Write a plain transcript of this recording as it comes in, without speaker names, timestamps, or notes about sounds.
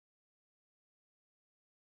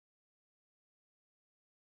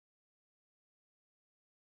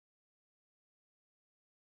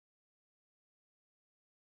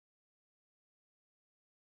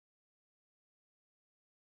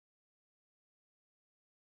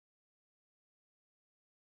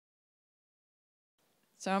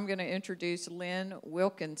So I'm going to introduce Lynne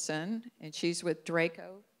Wilkinson, and she's with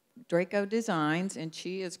Draco Designs, and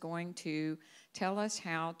she is going to tell us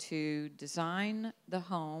how to design the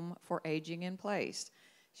home for aging in place.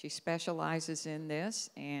 She specializes in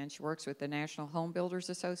this, and she works with the National Home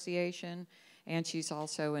Builders Association, and she's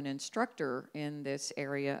also an instructor in this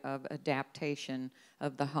area of adaptation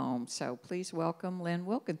of the home. So please welcome Lynne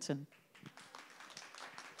Wilkinson.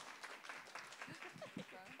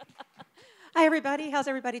 Hi, everybody. How's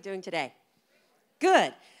everybody doing today?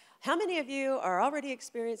 Good. How many of you are already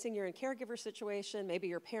experiencing you're in caregiver situation? Maybe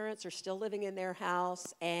your parents are still living in their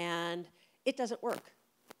house, and it doesn't work.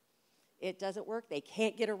 It doesn't work. They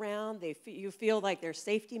can't get around. You feel like their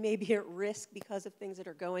safety may be at risk because of things that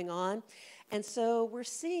are going on. And so we're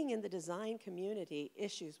seeing in the design community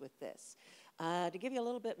issues with this. To give you a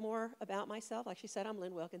little bit more about myself, like she said, I'm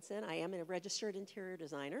Lynne Wilkinson. I am a registered interior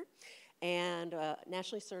designer and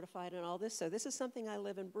nationally certified in all this. So this is something I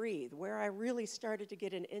live and breathe. Where I really started to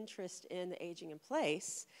get an interest in the aging in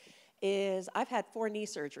place is I've had 4 knee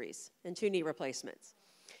surgeries and 2 knee replacements.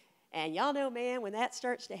 And y'all know, man, when that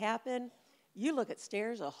starts to happen, you look at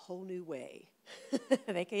stairs a whole new way.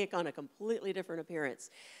 They take on a completely different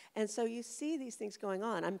appearance. And so you see these things going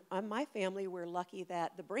on. My family, we're lucky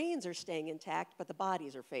that the brains are staying intact, but the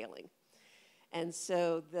bodies are failing. And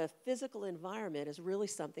so the physical environment is really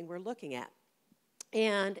something we're looking at.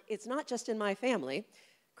 And it's not just in my family.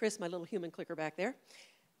 Chris, my little human clicker back there.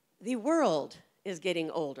 The world is getting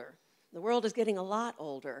older. The world is getting a lot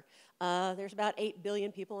older. There's about 8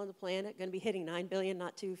 billion people on the planet, going to be hitting 9 billion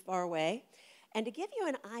not too far away. And to give you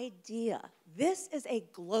an idea, this is a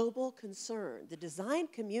global concern. The design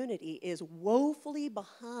community is woefully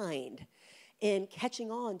behind in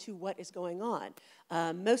catching on to what is going on.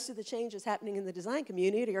 Most of the changes happening in the design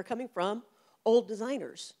community are coming from old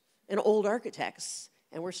designers and old architects.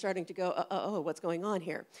 And we're starting to go, what's going on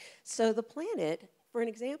here? So the planet, for an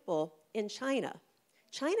example, in China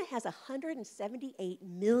has 178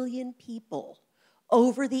 million people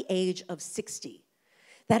over the age of 60.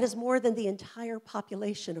 That is more than the entire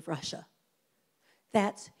population of Russia.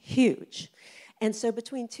 That's huge. And so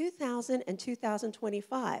between 2000 and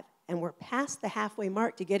 2025, and we're past the halfway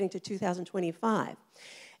mark to getting to 2025,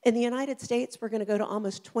 in the United States, we're going to go to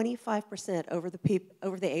almost 25% over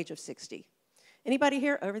the age of 60. Anybody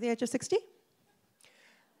here over the age of 60?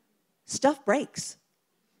 Stuff breaks.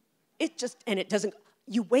 It doesn't.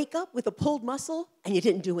 You wake up with a pulled muscle, and you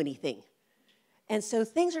didn't do anything. And so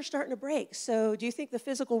things are starting to break. So do you think the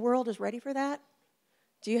physical world is ready for that?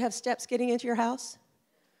 Do you have steps getting into your house?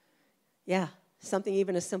 Yeah, something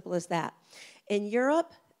even as simple as that. In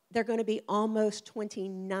Europe, they're going to be almost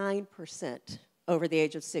 29% over the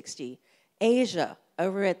age of 60. Asia,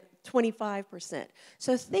 over at 25%.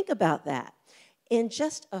 So think about that. In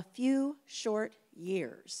just a few short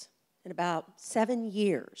years, in about 7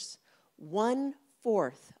 years, 1/4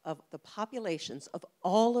 of the populations of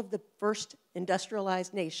all of the first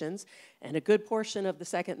industrialized nations and a good portion of the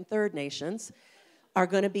second and third nations are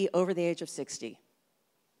going to be over the age of 60.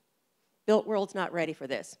 Built world's not ready for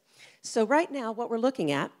this. So right now, what we're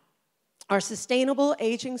looking at are sustainable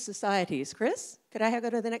aging societies. Chris, could I go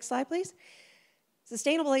to the next slide, please?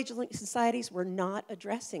 Sustainable aging societies were not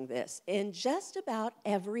addressing this in just about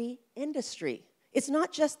every industry. It's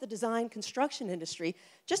not just the design construction industry,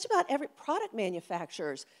 just about every product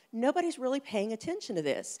manufacturers. Nobody's really paying attention to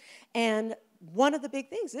this. And one of the big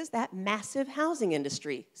things is that massive housing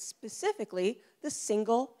industry, specifically the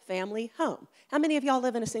single-family home. How many of y'all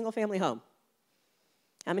live in a single-family home?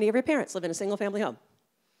 How many of your parents live in a single-family home?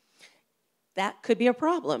 That could be a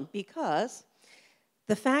problem because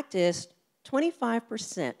the fact is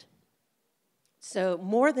 25%, so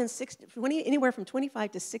more than 60, anywhere from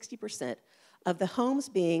 25 to 60% of the homes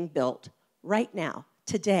being built right now,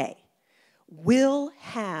 today, will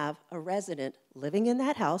have a resident living in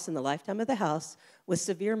that house in the lifetime of the house with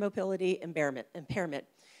severe mobility impairment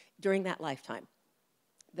during that lifetime.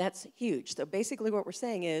 That's huge. So basically what we're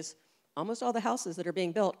saying is almost all the houses that are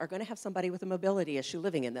being built are going to have somebody with a mobility issue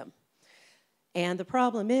living in them. And the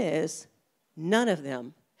problem is none of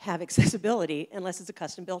them have accessibility unless it's a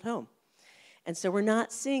custom-built home. And so we're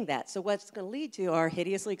not seeing that. So what's going to lead to are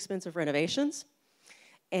hideously expensive renovations.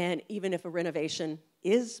 And even if a renovation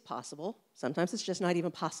is possible, sometimes it's just not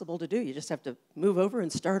even possible to do. You just have to move over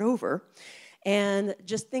and start over. And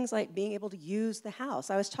just things like being able to use the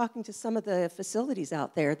house. I was talking to some of the facilities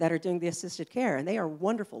out there that are doing the assisted care, and they are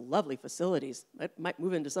wonderful, lovely facilities. I might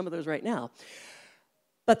move into some of those right now.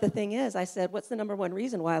 But the thing is, I said, what's the #1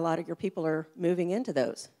 reason why a lot of your people are moving into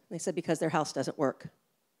those? They said, because their house doesn't work.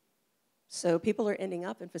 So people are ending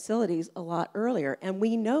up in facilities a lot earlier. And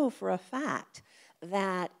we know for a fact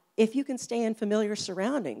that if you can stay in familiar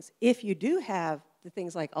surroundings, if you do have the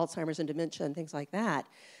things like Alzheimer's and dementia and things like that,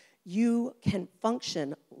 you can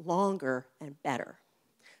function longer and better.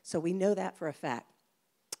 So we know that for a fact.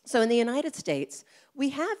 So in the United States, we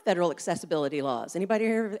have federal accessibility laws. Anybody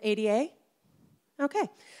hear of the ADA? Okay.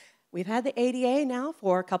 We've had the ADA now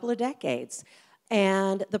for a couple of decades.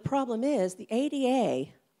 And the problem is the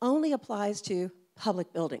ADA only applies to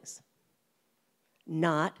public buildings,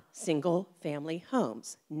 not single-family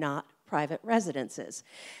homes, not private residences.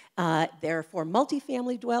 Therefore,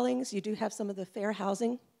 multifamily dwellings, you do have some of the fair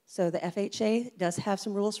housing, so the FHA does have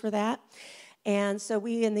some rules for that. And so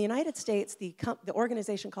we, in the United States, the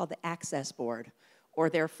organization called the Access Board, or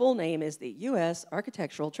their full name is the U.S.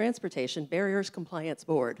 Architectural Transportation Barriers Compliance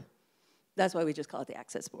Board. That's why we just call it the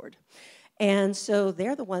Access Board. And so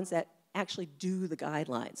they're the ones that actually do the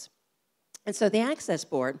guidelines. And so the Access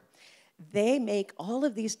Board, they make all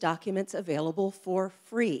of these documents available for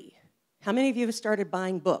free. How many of you have started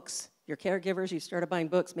buying books? Your caregivers, you've started buying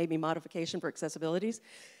books, maybe Modification for Accessibilities.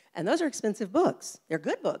 And those are expensive books. They're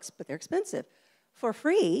good books, but they're expensive. For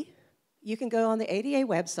free, you can go on the ADA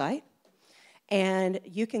website, and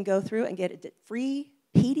you can go through and get a free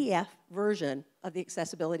PDF version of the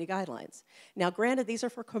accessibility guidelines. Now, granted, these are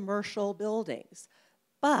for commercial buildings,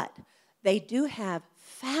 but they do have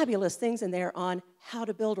fabulous things in there on how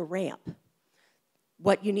to build a ramp,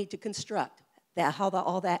 what you need to construct, how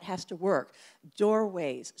all that has to work,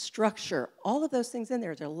 doorways, structure, all of those things in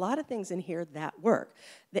there. There are a lot of things in here that work.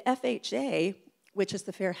 The FHA, which is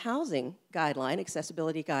the Fair Housing Guideline,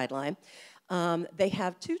 Accessibility Guideline, they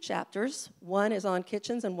have two chapters. One is on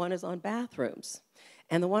kitchens and one is on bathrooms.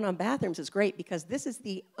 And the one on bathrooms is great because this is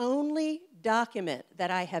the only document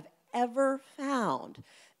that I have ever found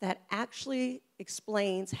that actually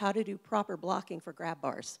explains how to do proper blocking for grab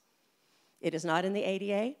bars. It is not in the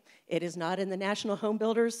ADA. It is not in the National Home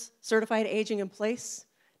Builders Certified Aging in Place.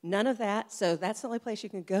 None of that. So that's the only place you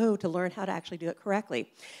can go to learn how to actually do it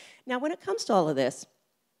correctly. Now, when it comes to all of this,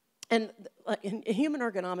 and in human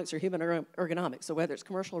ergonomics or human ergonomics, so whether it's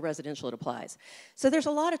commercial or residential, it applies. So there's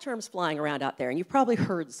a lot of terms flying around out there, and you've probably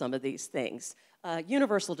heard some of these things.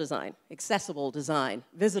 Universal design, accessible design,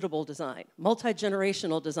 visitable design,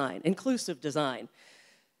 multi-generational design, inclusive design.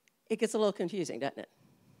 It gets a little confusing, doesn't it?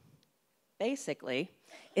 Basically,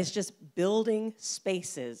 it's just building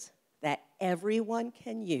spaces that everyone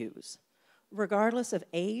can use, regardless of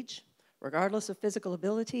age, regardless of physical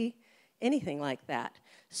ability, anything like that.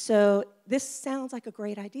 So this sounds like a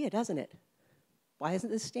great idea, doesn't it? Why isn't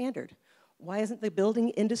this standard? Why isn't the building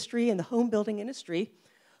industry and the home building industry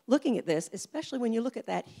looking at this, especially when you look at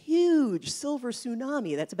that huge silver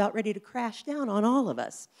tsunami that's about ready to crash down on all of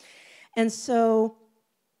us? And so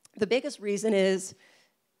the biggest reason is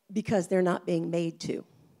because they're not being made to.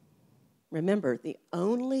 Remember, the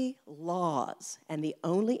only laws and the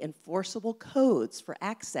only enforceable codes for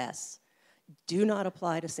access do not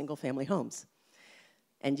apply to single-family homes.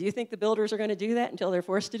 And do you think the builders are going to do that until they're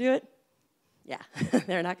forced to do it? Yeah,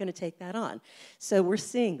 they're not going to take that on. So we're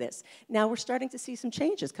seeing this. Now we're starting to see some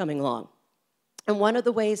changes coming along. And one of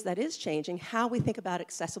the ways that is changing how we think about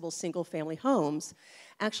accessible single-family homes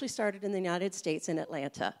actually started in the United States in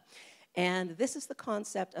Atlanta. And this is the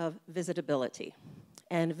concept of visitability.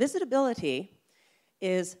 And visitability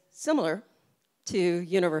is similar to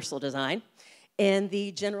universal design in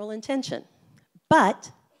the general intention,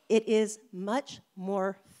 but it is much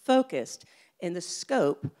more focused in the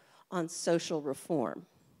scope on social reform.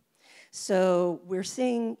 So we're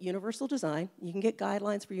seeing universal design. You can get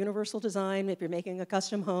guidelines for universal design if you're making a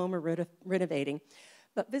custom home or renovating.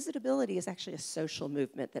 But visitability is actually a social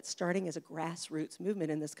movement that's starting as a grassroots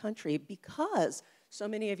movement in this country because so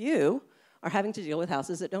many of you are having to deal with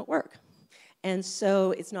houses that don't work. And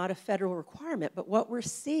so it's not a federal requirement, but what we're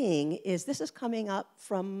seeing is this is coming up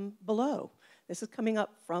from below. This is coming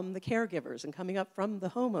up from the caregivers and coming up from the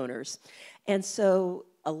homeowners. And so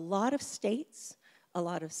a lot of states, a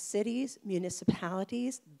lot of cities,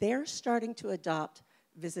 municipalities, they're starting to adopt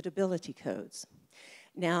visitability codes.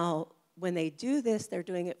 Now, when they do this, they're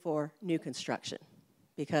doing it for new construction.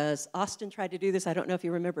 Because Austin tried to do this, I don't know if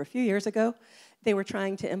you remember, a few years ago. They were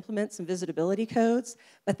trying to implement some visitability codes,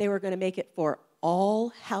 but they were going to make it for all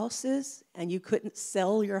houses, and you couldn't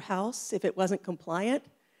sell your house if it wasn't compliant.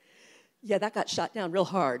 Yeah, that got shot down real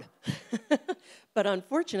hard. But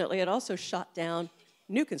unfortunately, it also shot down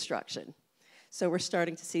new construction. So we're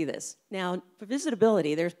starting to see this. Now, for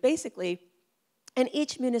visitability, there's basically in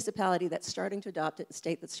each municipality that's starting to adopt it, and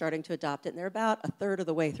state that's starting to adopt it, and they're about a third of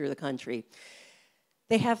the way through the country.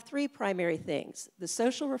 They have three primary things. The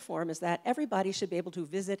social reform is that everybody should be able to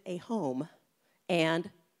visit a home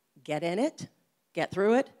and get in it, get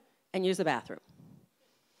through it, and use the bathroom.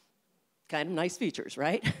 Kind of nice features,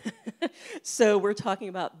 right? So we're talking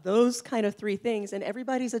about those kind of 3 things, and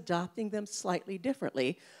everybody's adopting them slightly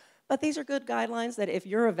differently. But these are good guidelines that if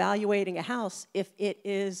you're evaluating a house, if it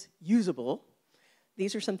is usable,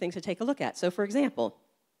 these are some things to take a look at. So for example,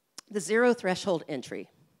 the 0 threshold entry.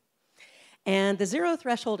 And the 0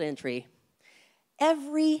 threshold entry,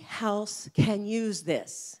 every house can use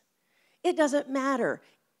this. It doesn't matter,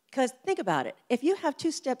 because think about it. If you have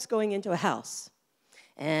 2 steps going into a house,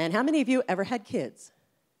 and how many of you ever had kids?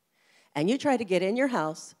 And you tried to get in your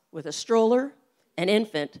house with a stroller, an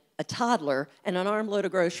infant, a toddler, and an armload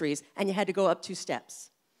of groceries, and you had to go up 2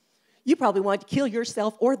 steps. You probably wanted to kill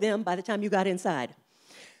yourself or them by the time you got inside.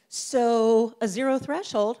 So a 0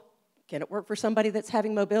 threshold, can it work for somebody that's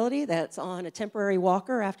having mobility, that's on a temporary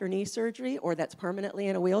walker after knee surgery, or that's permanently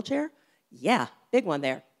in a wheelchair? Yeah, big one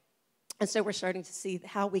there. And so we're starting to see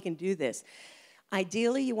how we can do this.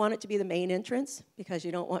 Ideally, you want it to be the main entrance, because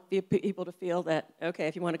you don't want people to feel that, okay,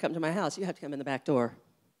 if you want to come to my house, you have to come in the back door.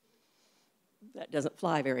 That doesn't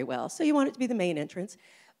fly very well. So you want it to be the main entrance,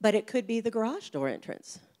 but it could be the garage door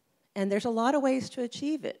entrance. And there's a lot of ways to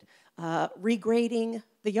achieve it. Regrading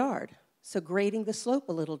the yard, so grading the slope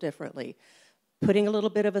a little differently, putting a little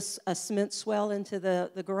bit of a cement swell into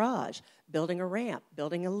the garage, building a ramp,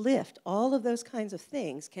 building a lift. All of those kinds of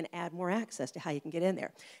things can add more access to how you can get in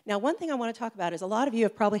there. Now, one thing I want to talk about is a lot of you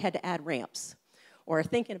have probably had to add ramps or are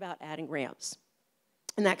thinking about adding ramps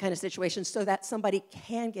in that kind of situation so that somebody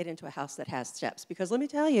can get into a house that has steps. Because let me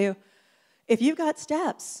tell you, if you've got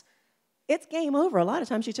steps, it's game over. A lot of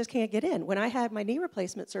times you just can't get in. When I had my knee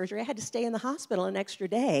replacement surgery, I had to stay in the hospital an extra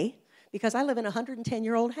day because I live in a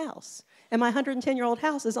 110-year-old house. And my 110-year-old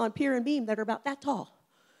house is on pier and beam that are about that tall.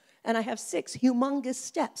 And I have 6 humongous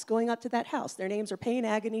steps going up to that house. Their names are pain,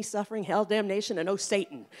 agony, suffering, hell, damnation, and oh,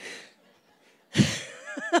 Satan.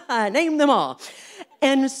 Name them all.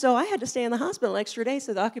 And so I had to stay in the hospital an extra day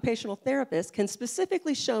so the occupational therapist can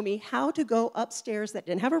specifically show me how to go upstairs that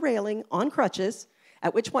didn't have a railing on crutches,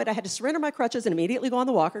 at which point I had to surrender my crutches and immediately go on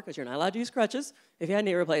the walker, because you're not allowed to use crutches if you had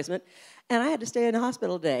knee replacement. And I had to stay in the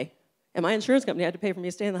hospital a day. And my insurance company had to pay for me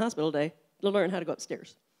to stay in the hospital a day to learn how to go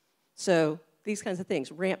upstairs. So these kinds of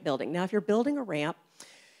things, ramp building. Now, if you're building a ramp,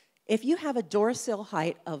 if you have a door sill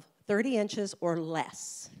height of 30 inches or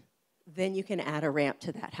less, then you can add a ramp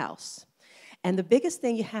to that house. And the biggest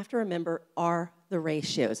thing you have to remember are the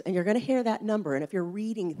ratios. And you're going to hear that number. And if you're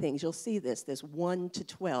reading things, you'll see this 1 to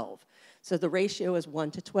 12. So the ratio is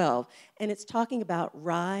 1 to 12. And it's talking about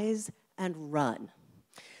rise and run.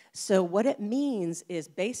 So what it means is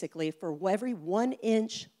basically for every 1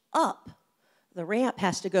 inch up, the ramp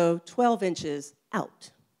has to go 12 inches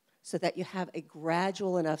out so that you have a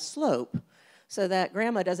gradual enough slope so that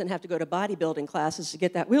grandma doesn't have to go to bodybuilding classes to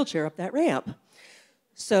get that wheelchair up that ramp.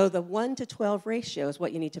 So the 1 to 12 ratio is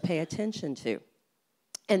what you need to pay attention to.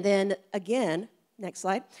 And then again, next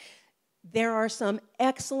slide, there are some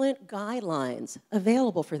excellent guidelines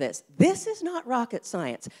available for this. This is not rocket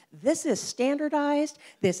science. This is standardized.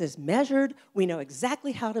 This is measured. We know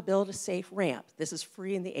exactly how to build a safe ramp. This is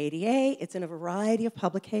free in the ADA. It's in a variety of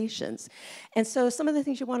publications. And so some of the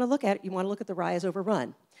things you want to look at, you want to look at the rise over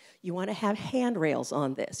run. You want to have handrails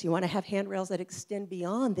on this. You want to have handrails that extend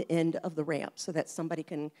beyond the end of the ramp so that somebody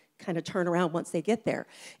can kind of turn around once they get there.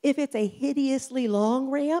 If it's a hideously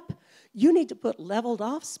long ramp, you need to put leveled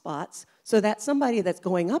off spots so that somebody that's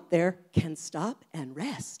going up there can stop and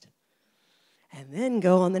rest and then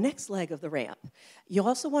go on the next leg of the ramp. You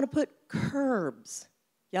also want to put curbs.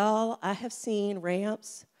 Y'all, I have seen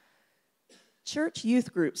ramps. Church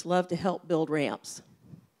youth groups love to help build ramps.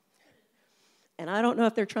 And I don't know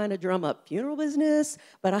if they're trying to drum up funeral business,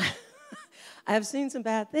 but I've seen some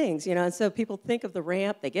bad things, you know, and so people think of the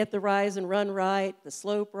ramp, they get the rise and run right, the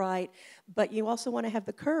slope right, but you also want to have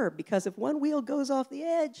the curb, because if one wheel goes off the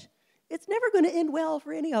edge, it's never going to end well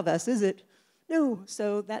for any of us, is it? No,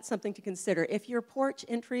 so that's something to consider. If your porch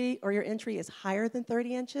entry or your entry is higher than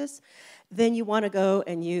 30 inches, then you want to go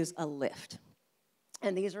and use a lift.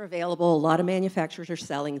 And these are available. A lot of manufacturers are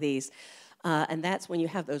selling these. And that's when you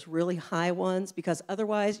have those really high ones, because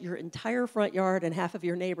otherwise your entire front yard and half of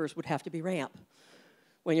your neighbors would have to be ramp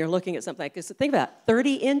when you're looking at something. Because think about it,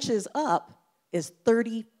 30 inches up is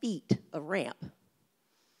 30 feet of ramp.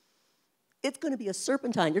 It's going to be a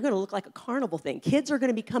serpentine. You're going to look like a carnival thing. Kids are going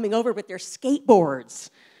to be coming over with their skateboards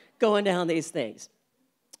going down these things.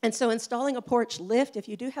 And so installing a porch lift, if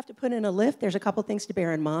you do have to put in a lift, there's a couple things to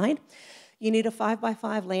bear in mind. You need a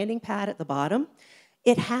 5x5 landing pad at the bottom.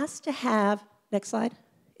 It has to have, next slide,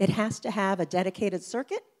 it has to have a dedicated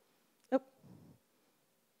circuit. Oh,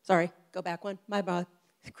 sorry, go back one, my bad.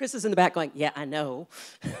 Chris is in the back going, yeah, I know.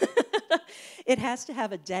 It has to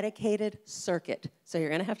have a dedicated circuit. So you're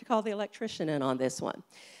going to have to call the electrician in on this one.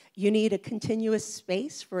 You need a continuous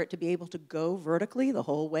space for it to be able to go vertically the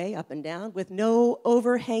whole way up and down with no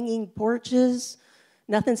overhanging porches,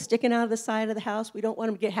 nothing sticking out of the side of the house. We don't want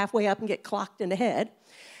them to get halfway up and get clocked in the head.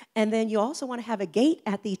 And then you also want to have a gate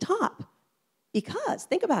at the top because,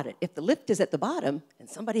 think about it, if the lift is at the bottom and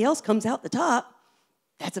somebody else comes out the top,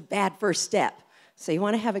 that's a bad first step. So you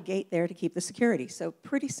want to have a gate there to keep the security. So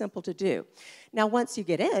pretty simple to do. Now, once you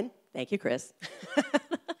get in, thank you, Chris.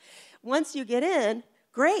 Once you get in,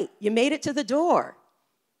 great, you made it to the door.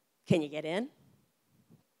 Can you get in?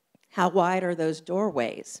 How wide are those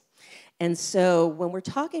doorways? And so when we're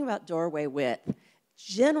talking about doorway width,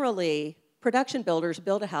 generally, production builders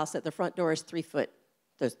build a house that the front door is 3 foot,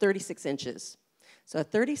 those 36 inches. So a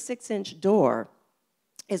 36-inch door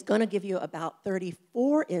is going to give you about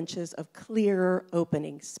 34 inches of clear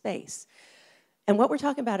opening space. And what we're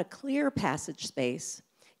talking about, a clear passage space,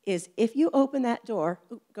 is if you open that door,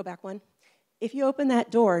 go back one. If you open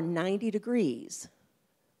that door 90 degrees,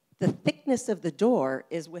 the thickness of the door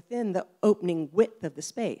is within the opening width of the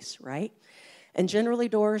space, right? And generally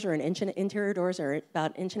doors are interior doors are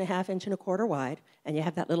about 1.5 inches, 1.25 inches wide, and you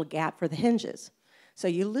have that little gap for the hinges. So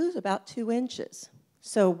you lose about 2 inches.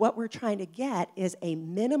 So what we're trying to get is a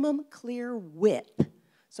minimum clear width,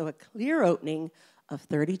 so a clear opening of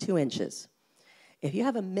 32 inches. If you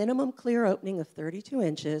have a minimum clear opening of 32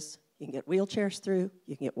 inches, you can get wheelchairs through,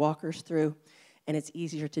 you can get walkers through, and it's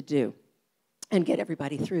easier to do and get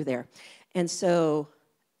everybody through there. And so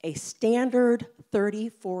a standard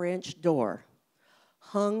 34-inch door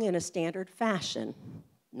hung in a standard fashion,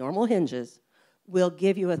 normal hinges, will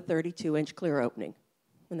give you a 32-inch clear opening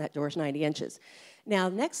when that door is 90 inches. Now,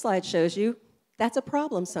 the next slide shows you that's a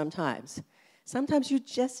problem sometimes. Sometimes you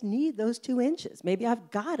just need those 2 inches. Maybe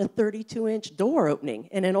I've got a 32-inch door opening,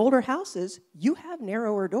 and in older houses, you have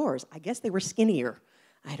narrower doors. I guess they were skinnier.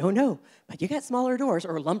 I don't know, but you got smaller doors,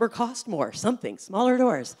 or lumber cost more, something, smaller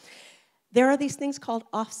doors. There are these things called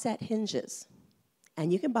offset hinges,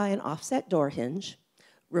 and you can buy an offset door hinge,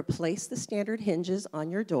 replace the standard hinges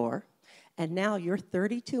on your door, and now your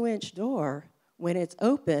 32-inch door, when it's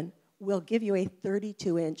open, will give you a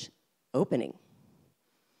 32-inch opening.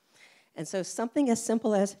 And so something as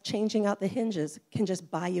simple as changing out the hinges can just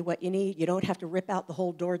buy you what you need. You don't have to rip out the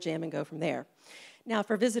whole door jamb and go from there. Now,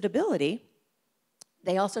 for visitability,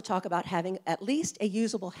 they also talk about having at least a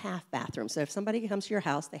usable half bathroom. So if somebody comes to your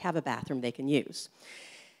house, they have a bathroom they can use.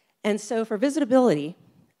 And so for visitability,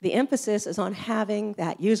 the emphasis is on having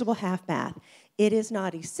that usable half bath. It is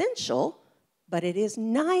not essential, but it is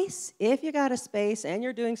nice if you got a space and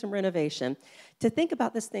you're doing some renovation to think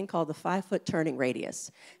about this thing called the 5-foot turning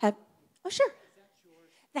radius. Oh, sure.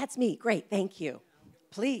 That's me. Great. Thank you.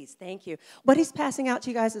 Please. Thank you. What he's passing out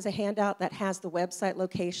to you guys is a handout that has the website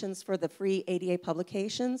locations for the free ADA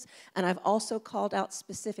publications. And I've also called out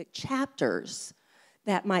specific chapters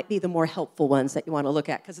that might be the more helpful ones that you want to look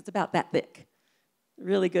at because it's about that thick.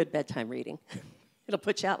 Really good bedtime reading. It'll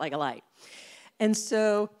put you out like a light. And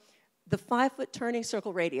so the 5-foot turning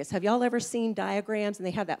circle radius. Have y'all ever seen diagrams and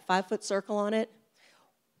they have that 5-foot circle on it?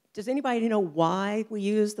 Does anybody know why we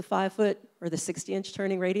use the 5-foot or the 60-inch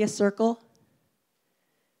turning radius circle?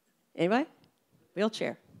 Anybody?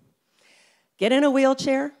 Wheelchair. Get in a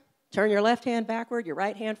wheelchair, turn your left hand backward, your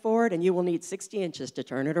right hand forward, and you will need 60 inches to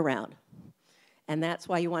turn it around. And that's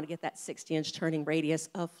why you want to get that 60-inch turning radius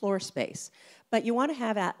of floor space. But you want to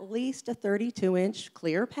have at least a 32-inch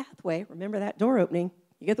clear pathway. Remember that door opening.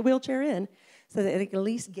 You get the wheelchair in so that they can at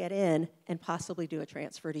least get in and possibly do a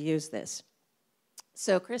transfer to use this.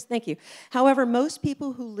 So, Chris, thank you. However, most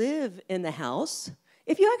people who live in the house,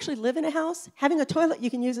 if you actually live in a house, having a toilet you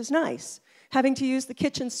can use is nice. Having to use the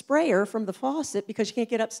kitchen sprayer from the faucet because you can't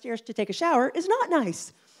get upstairs to take a shower is not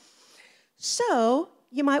nice. So,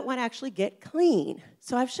 you might want to actually get clean.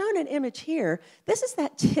 So I've shown an image here. This is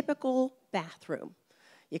that typical bathroom.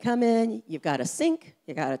 You come in, you've got a sink,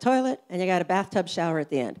 you got a toilet, and you got a bathtub shower at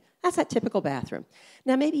the end. That's that typical bathroom.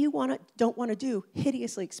 Now, maybe you don't want to do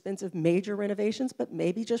hideously expensive major renovations, but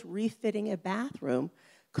maybe just refitting a bathroom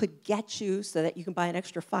could get you so that you can buy an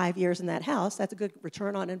extra 5 years in that house. That's a good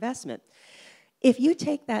return on investment. If you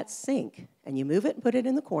take that sink and you move it and put it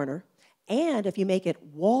in the corner, and if you make it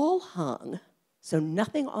wall hung, so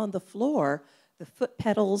nothing on the floor, the foot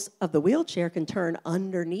pedals of the wheelchair can turn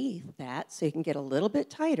underneath that so you can get a little bit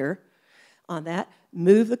tighter on that.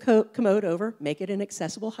 Move the commode over, make it an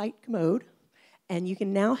accessible height commode, and you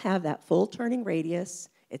can now have that full turning radius.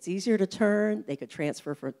 It's easier to turn. They could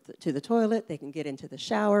transfer to the toilet. They can get into the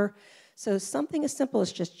shower. So something as simple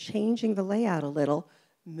as just changing the layout a little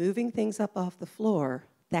moving things up off the floor,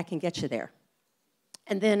 that can get you there.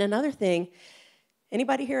 And then another thing,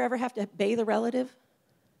 anybody here ever have to bathe a relative?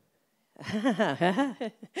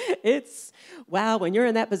 It's, wow, when you're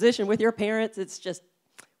in that position with your parents, it's just,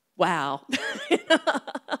 wow.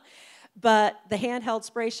 But the handheld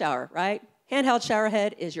spray shower, right? Handheld shower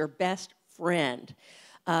head is your best friend.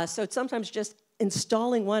 So sometimes just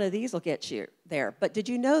installing one of these will get you there. But did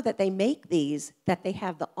you know that they make these, that they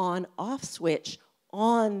have the on-off switch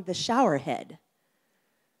on the shower head?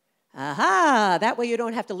 Aha, that way you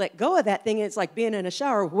don't have to let go of that thing. It's like being in a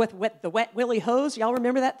shower with the wet willy hose. Y'all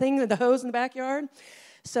remember that thing, the hose in the backyard?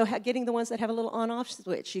 So getting the ones that have a little on-off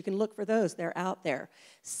switch, you can look for those. They're out there.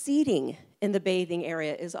 Seating in the bathing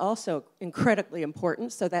area is also incredibly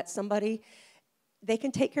important so that somebody, they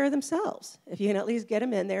can take care of themselves. If you can at least get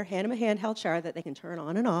them in there, hand them a handheld shower that they can turn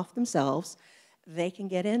on and off themselves, they can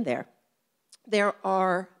get in there. There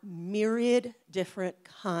are myriad different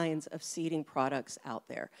kinds of seating products out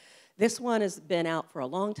there. This one has been out for a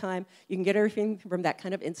long time. You can get everything from that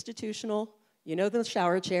kind of institutional, you know, the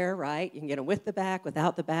shower chair, right? You can get them with the back,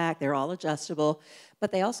 without the back. They're all adjustable.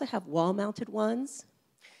 But they also have wall-mounted ones.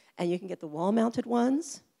 And you can get the wall-mounted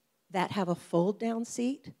ones that have a fold-down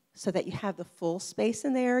seat so that you have the full space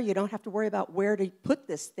in there. You don't have to worry about where to put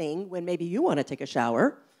this thing when maybe you want to take a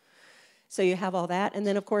shower. So you have all that. And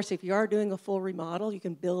then, of course, if you are doing a full remodel, you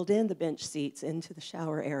can build in the bench seats into the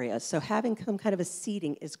shower area. So having some kind of a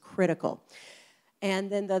seating is critical. And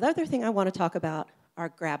then the other thing I want to talk about are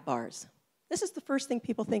grab bars. This is the first thing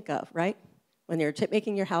people think of, right? When they're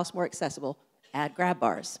making your house more accessible, add grab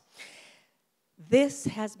bars. This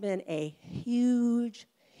has been a huge,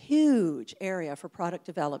 huge area for product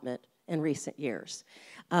development in recent years.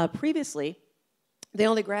 Previously, the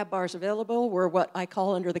only grab bars available were what I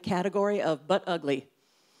call under the category of butt ugly.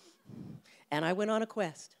 And I went on a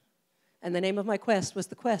quest. And the name of my quest was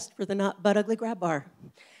the quest for the not butt ugly grab bar.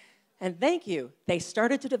 And thank you, they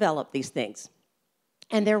started to develop these things.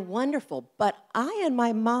 And they're wonderful, but I, in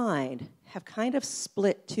my mind, have kind of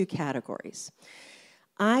split two categories.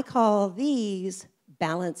 I call these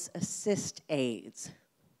balance assist aids.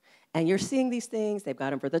 And you're seeing these things, they've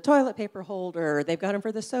got them for the toilet paper holder, they've got them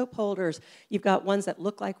for the soap holders, you've got ones that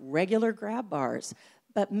look like regular grab bars.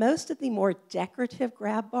 But most of the more decorative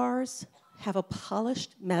grab bars have a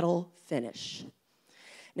polished metal finish.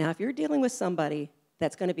 Now, if you're dealing with somebody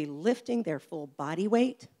that's going to be lifting their full body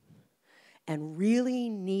weight and really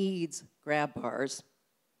needs grab bars,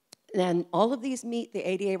 and all of these meet the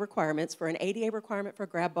ADA requirements. For an ADA requirement for a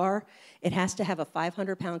grab bar, it has to have a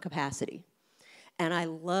 500-pound capacity. And I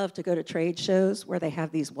love to go to trade shows where they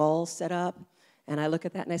have these walls set up, and I look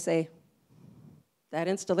at that and I say, that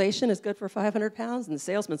installation is good for 500 pounds? And the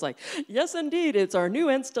salesman's like, yes, indeed, it's our new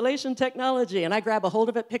installation technology. And I grab a hold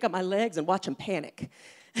of it, pick up my legs, and watch them panic.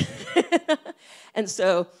 And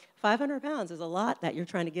so 500 pounds is a lot that you're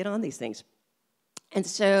trying to get on these things. And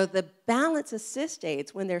so the balance assist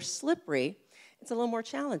aids, when they're slippery, it's a little more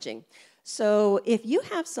challenging. So if you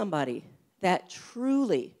have somebody that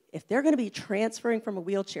truly, if they're going to be transferring from a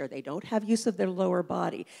wheelchair, they don't have use of their lower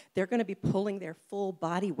body, they're going to be pulling their full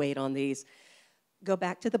body weight on these, go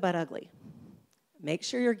back to the butt ugly. Make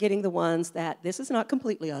sure you're getting the ones that, this is not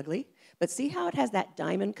completely ugly, but see how it has that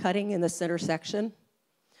diamond cutting in the center section?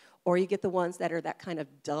 Or you get the ones that are that kind of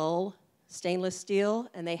dull stainless steel,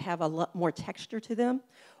 and they have a lot more texture to them.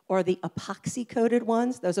 Or the epoxy-coated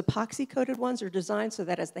ones. Those epoxy-coated ones are designed so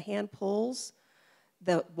that as the hand pulls,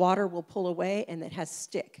 the water will pull away, and it has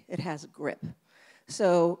stick. It has grip.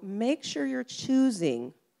 So make sure you're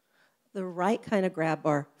choosing the right kind of grab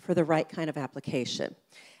bar for the right kind of application.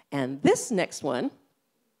 And this next one,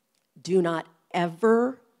 do not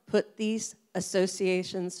ever put these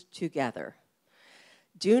associations together.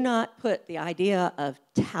 Do not put the idea of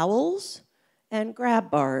towels and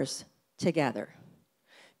grab bars together.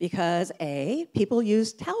 Because A, people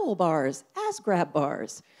use towel bars as grab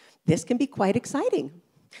bars. This can be quite exciting.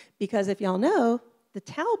 Because if y'all know, the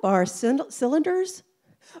towel bar cylinders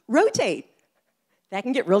rotate. That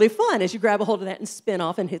can get really fun as you grab a hold of that and spin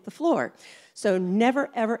off and hit the floor. So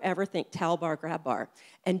never, ever, ever think towel bar, grab bar.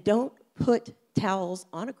 And don't put towels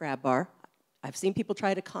on a grab bar. I've seen people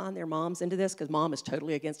try to con their moms into this because mom is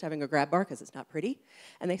totally against having a grab bar because it's not pretty.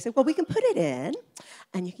 And they say, well, we can put it in,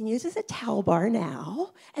 and you can use it as a towel bar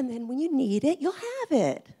now, and then when you need it, you'll have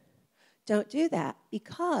it. Don't do that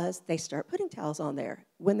because they start putting towels on there.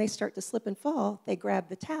 When they start to slip and fall, they grab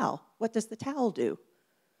the towel. What does the towel do?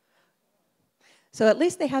 So at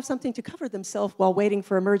least they have something to cover themselves while waiting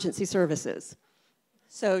for emergency services.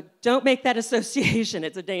 So don't make that association.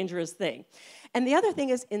 It's a dangerous thing. And the other thing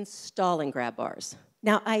is installing grab bars.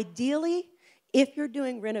 Now, ideally, If you're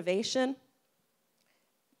doing renovation,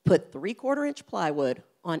 put 3/4-inch plywood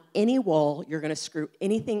on any wall you're going to screw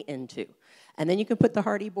anything into. And then you can put the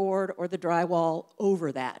hardy board or the drywall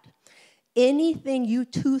over that. Anything you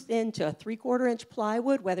tooth into a 3/4-inch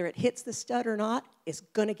plywood, whether it hits the stud or not, is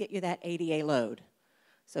going to get you that ADA load.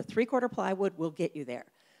 So 3/4 plywood will get you there.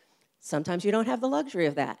 Sometimes you don't have the luxury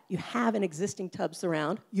of that. You have an existing tub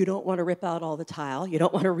surround. You don't want to rip out all the tile. You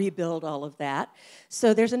don't want to rebuild all of that.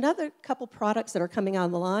 So there's another couple products that are coming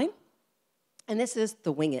on the line, and this is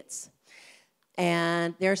the Wingits.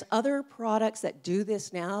 And there's other products that do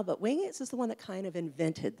this now, but Wingits is the one that kind of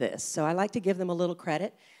invented this. So I like to give them a little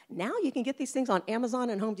credit. Now you can get these things on Amazon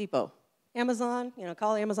and Home Depot. Amazon,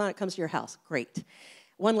 call Amazon, it comes to your house. Great.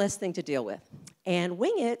 One less thing to deal with. And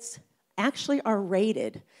Wingits actually are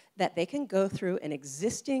rated that they can go through an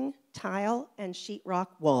existing tile and sheetrock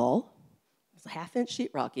wall. It's a 1/2-inch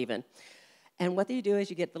sheetrock even. And what you do is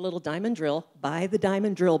you get the little diamond drill, buy the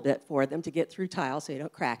diamond drill bit for them to get through tile so you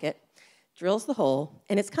don't crack it, drills the hole,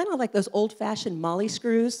 and it's kind of like those old-fashioned molly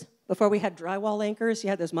screws. Before we had drywall anchors, you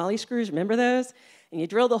had those molly screws, remember those? And you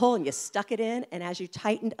drilled the hole and you stuck it in, and as you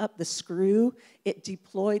tightened up the screw, it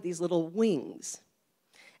deployed these little wings.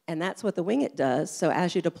 And that's what the Wingit does. So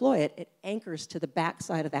as you deploy it, it anchors to the back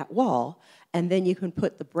side of that wall, and then you can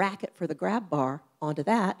put the bracket for the grab bar onto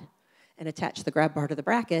that and attach the grab bar to the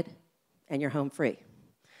bracket, and you're home free.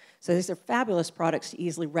 So these are fabulous products to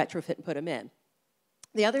easily retrofit and put them in.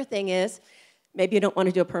 The other thing is, maybe you don't want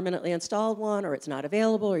to do a permanently installed one, or it's not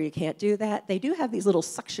available, or you can't do that. They do have these little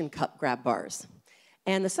suction cup grab bars.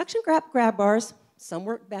 And the suction cup grab bars, some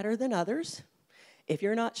work better than others. If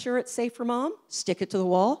you're not sure it's safe for mom, stick it to the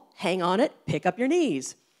wall, hang on it, pick up your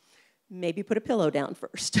knees. Maybe put a pillow down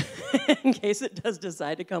first in case it does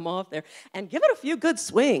decide to come off there. And give it a few good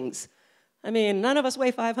swings. I mean, none of us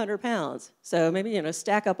weigh 500 pounds. So maybe,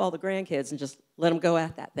 stack up all the grandkids and just let them go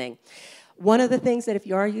at that thing. One of the things that if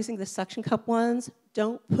you are using the suction cup ones,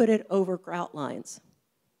 don't put it over grout lines.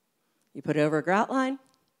 You put it over a grout line,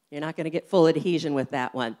 you're not going to get full adhesion with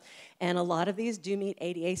that one. And a lot of these do meet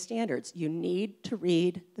ADA standards. You need to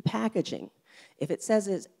read the packaging. If it says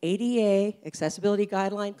it's ADA, accessibility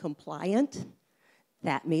guideline compliant,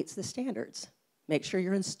 that meets the standards. Make sure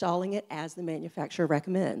you're installing it as the manufacturer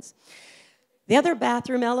recommends. The other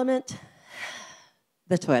bathroom element,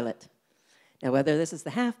 the toilet. Now, whether this is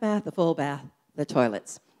the half bath, the full bath, the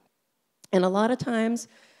toilets. And a lot of times,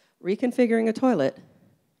 reconfiguring a toilet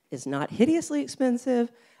is not hideously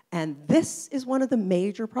expensive, and this is one of the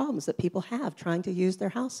major problems that people have trying to use their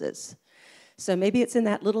houses. So maybe it's in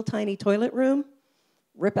that little tiny toilet room,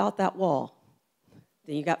 rip out that wall.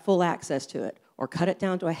 Then you got full access to it. Or cut it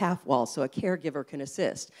down to a half wall so a caregiver can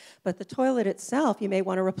assist. But the toilet itself, you may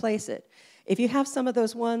want to replace it. If you have some of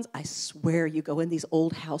those ones, I swear you go in these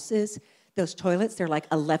old houses, those toilets, they're like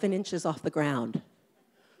 11 inches off the ground.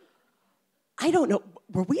 I don't know,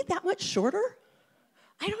 were we that much shorter?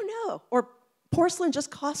 I don't know. Or porcelain just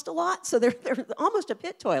cost a lot, so they're almost a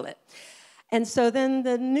pit toilet. And so then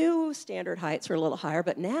the new standard heights are a little higher,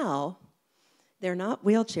 but now they're not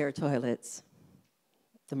wheelchair toilets.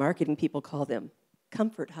 The marketing people call them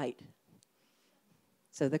comfort height.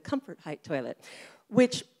 So the comfort height toilet,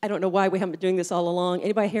 which I don't know why we haven't been doing this all along.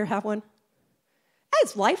 Anybody here have one?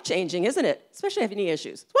 It's life-changing, isn't it? Especially if you have any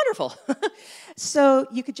issues. It's wonderful. So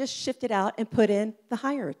you could just shift it out and put in the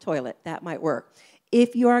higher toilet. That might work.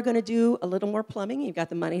 If you are going to do a little more plumbing, you've got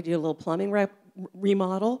the money to do a little plumbing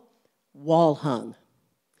remodel, wall hung.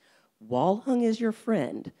 Wall hung is your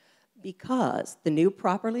friend because the new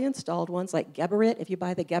properly installed ones, like Geberit, if you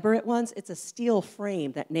buy the Geberit ones, it's a steel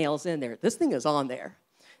frame that nails in there. This thing is on there.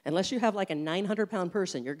 Unless you have like a 900-pound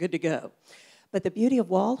person, you're good to go. But the beauty of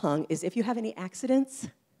wall hung is if you have any accidents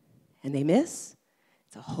and they miss,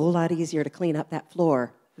 it's a whole lot easier to clean up that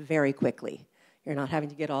floor very quickly. You're not having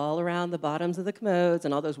to get all around the bottoms of the commodes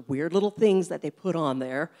and all those weird little things that they put on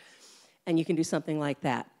there, and you can do something like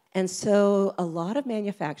that. And so a lot of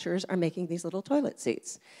manufacturers are making these little toilet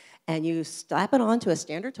seats, and you slap it onto a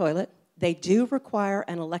standard toilet. They do require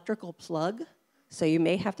an electrical plug, so you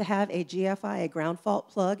may have to have a GFI, a ground fault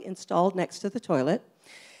plug, installed next to the toilet.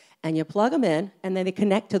 And you plug them in, and then they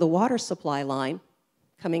connect to the water supply line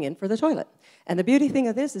coming in for the toilet. And the beauty thing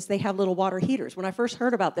of this is they have little water heaters. When I first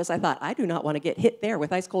heard about this, I thought, I do not want to get hit there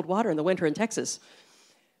with ice-cold water in the winter in Texas.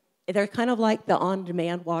 They're kind of like the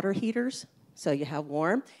on-demand water heaters. So you have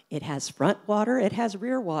warm. It has front water. It has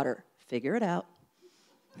rear water. Figure it out.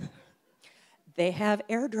 They have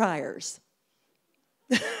air dryers.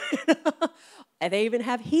 And they even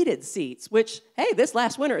have heated seats, which, hey, this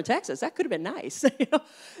last winter in Texas, that could have been nice.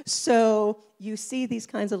 So you see these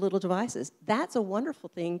kinds of little devices. That's a wonderful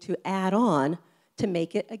thing to add on to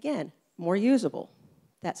make it, again, more usable,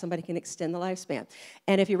 that somebody can extend the lifespan.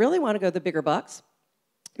 And if you really want to go the bigger bucks,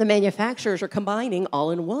 the manufacturers are combining all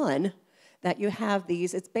in one that you have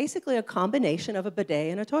these. It's basically a combination of a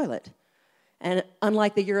bidet and a toilet. And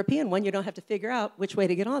unlike the European one, you don't have to figure out which way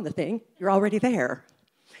to get on the thing. You're already there.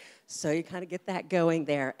 So you kind of get that going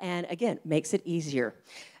there. And again, makes it easier.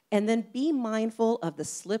 And then be mindful of the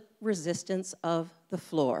slip resistance of the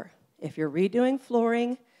floor. If you're redoing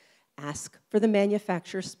flooring, ask for the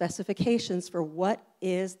manufacturer's specifications for what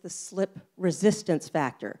is the slip resistance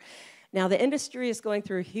factor. Now, the industry is going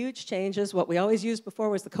through huge changes. What we always used before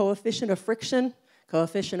was the coefficient of friction.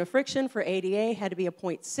 Coefficient of friction for ADA had to be a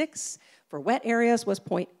 0.6. For wet areas was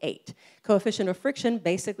 0.8. Coefficient of friction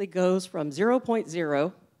basically goes from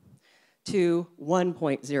 0.0 to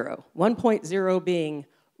 1.0. 1.0 being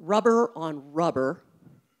rubber on rubber,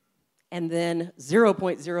 and then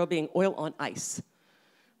 0.0 being oil on ice.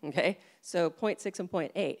 Okay? So 0.6 and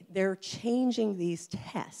 0.8. They're changing these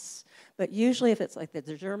tests. But usually if it's like the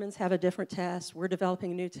Germans have a different test, we're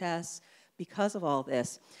developing new tests because of all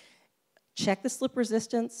this. Check the slip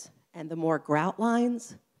resistance, and the more grout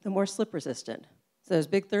lines, the more slip resistant. So those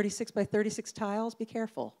big 36 by 36 tiles, be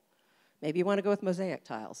careful. Maybe you want to go with mosaic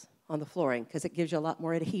tiles on the flooring because it gives you a lot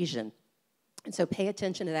more adhesion. And so pay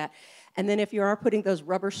attention to that. And then if you are putting those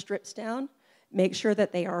rubber strips down, make sure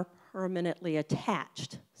that they are permanently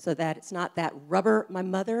attached so that it's not that rubber. My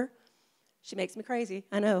mother, she makes me crazy,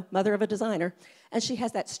 I know, mother of a designer, and she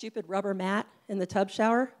has that stupid rubber mat in the tub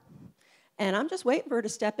shower, and I'm just waiting for her to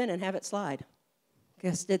step in and have it slide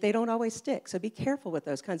because they don't always stick. So be careful with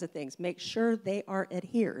those kinds of things. Make sure they are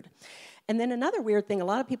adhered. And then another weird thing a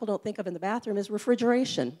lot of people don't think of in the bathroom is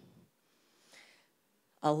refrigeration.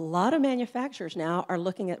 A lot of manufacturers now are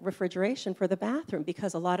looking at refrigeration for the bathroom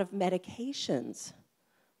because a lot of medications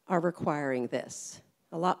are requiring this,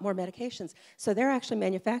 a lot more medications. So there are actually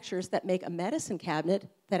manufacturers that make a medicine cabinet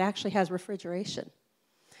that actually has refrigeration.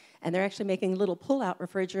 And they're actually making little pull-out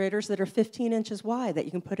refrigerators that are 15 inches wide that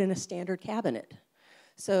you can put in a standard cabinet.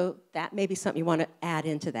 So that may be something you want to add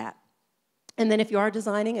into that. And then if you are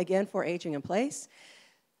designing, again, for aging in place,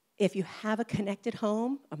 if you have a connected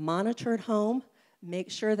home, a monitored home,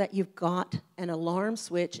 make sure that you've got an alarm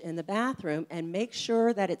switch in the bathroom and make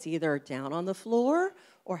sure that it's either down on the floor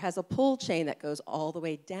or has a pull chain that goes all the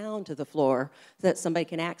way down to the floor so that somebody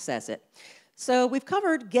can access it. So we've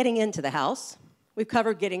covered getting into the house. We've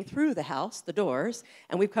covered getting through the house, the doors,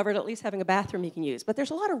 and we've covered at least having a bathroom you can use. But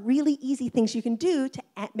there's a lot of really easy things you can do to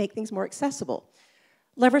make things more accessible.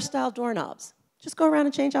 Lever-style doorknobs. Just go around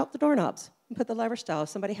and change out the doorknobs and put the lever style. If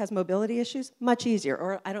somebody has mobility issues, much easier.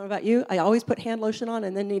 Or I don't know about you, I always put hand lotion on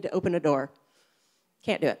and then need to open a door.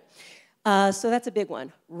 Can't do it. So that's a big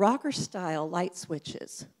one. Rocker-style light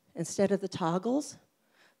switches. Instead of the toggles,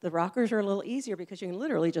 the rockers are a little easier because you can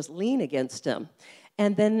literally just lean against them.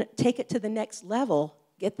 And then take it to the next level,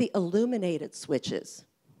 get the illuminated switches.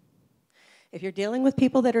 If you're dealing with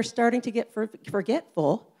people that are starting to get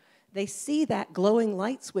forgetful, they see that glowing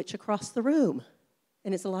light switch across the room,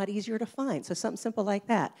 and it's a lot easier to find. So something simple like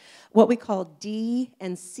that. What we call D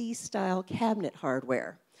and C style cabinet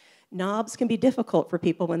hardware. Knobs can be difficult for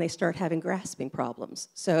people when they start having grasping problems.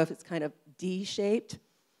 So if it's kind of D-shaped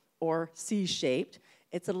or C-shaped,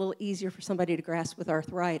 it's a little easier for somebody to grasp with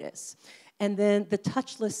arthritis. And then the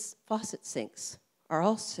touchless faucet sinks are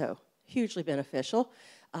also hugely beneficial,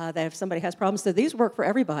 that if somebody has problems. So these work for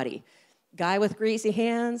everybody. Guy with greasy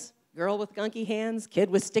hands, girl with gunky hands, kid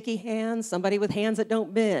with sticky hands, somebody with hands that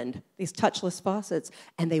don't bend. These touchless faucets,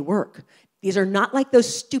 and they work. These are not like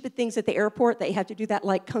those stupid things at the airport that you have to do that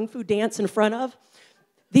like kung fu dance in front of.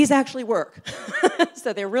 These actually work.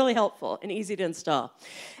 So they're really helpful and easy to install.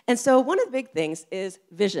 And so one of the big things is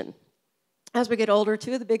vision. As we get older,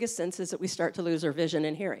 two of the biggest senses that we start to lose are vision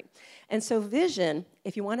and hearing. And so vision,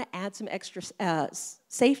 if you want to add some extra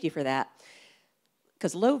safety for that,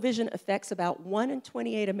 because low vision affects about 1 in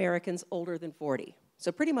 28 Americans older than 40.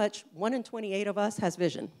 So pretty much 1 in 28 of us has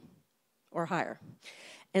vision or higher.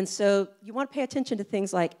 And so you want to pay attention to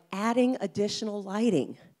things like adding additional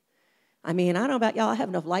lighting. I mean, I don't know about y'all, I have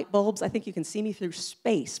enough light bulbs. I think you can see me through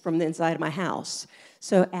space from the inside of my house.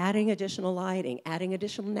 So adding additional lighting, adding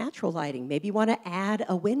additional natural lighting. Maybe you want to add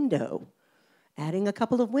a window. Adding a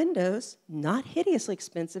couple of windows, not hideously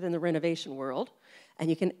expensive in the renovation world, and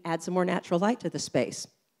you can add some more natural light to the space.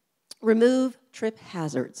 Remove trip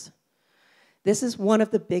hazards. This is one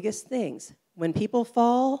of the biggest things. When people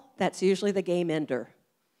fall, that's usually the game ender.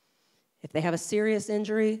 If they have a serious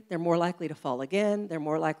injury, they're more likely to fall again. They're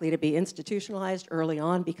more likely to be institutionalized early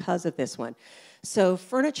on because of this one. So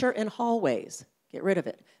furniture in hallways, get rid of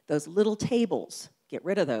it. Those little tables, get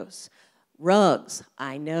rid of those. Rugs,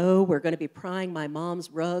 I know we're going to be prying my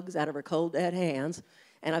mom's rugs out of her cold, dead hands,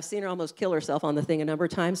 and I've seen her almost kill herself on the thing a number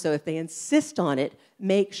of times, so if they insist on it,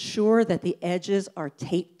 make sure that the edges are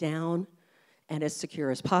taped down and as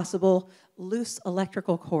secure as possible. Loose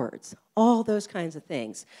electrical cords, all those kinds of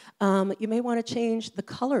things. You may want to change the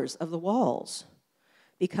colors of the walls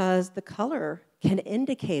because the color can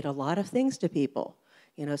indicate a lot of things to people.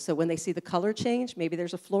 You know, so when they see the color change, maybe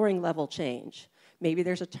there's a flooring level change. Maybe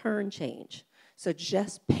there's a turn change. So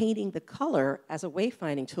just painting the color as a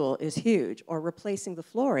wayfinding tool is huge, or replacing the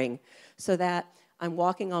flooring so that I'm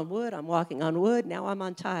walking on wood, now I'm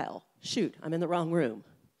on tile. Shoot, I'm in the wrong room.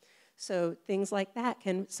 So things like that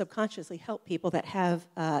can subconsciously help people that have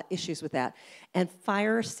issues with that. And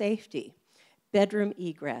fire safety, bedroom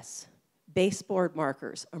egress, baseboard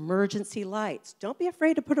markers, emergency lights. Don't be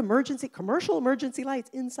afraid to put commercial emergency lights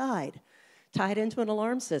inside, tied into an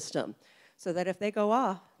alarm system, so that if they go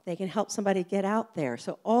off, they can help somebody get out there.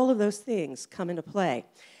 So all of those things come into play.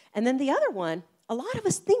 And then the other one, a lot of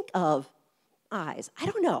us think of eyes. I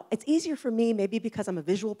don't know. It's easier for me, maybe because I'm a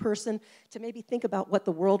visual person, to maybe think about what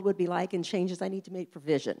the world would be like and changes I need to make for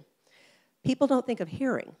vision. People don't think of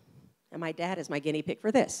hearing. And my dad is my guinea pig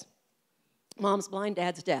for this. Mom's blind,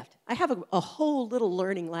 dad's deaf. I have a whole little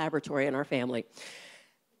learning laboratory in our family.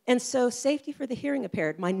 And so safety for the hearing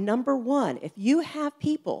impaired, my number one, if you have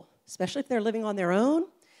people, especially if they're living on their own,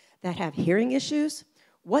 that have hearing issues,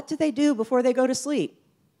 what do they do before they go to sleep?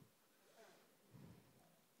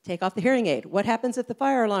 Take off the hearing aid. What happens if the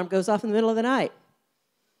fire alarm goes off in the middle of the night?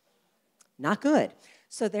 Not good.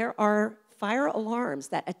 So there are fire alarms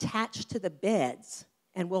that attach to the beds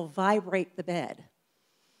and will vibrate the bed.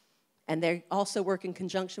 And they also work in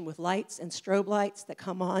conjunction with lights and strobe lights that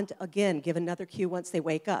come on to, again, give another cue once they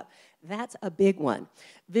wake up. That's a big one.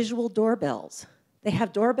 Visual doorbells. They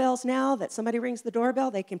have doorbells now that somebody rings the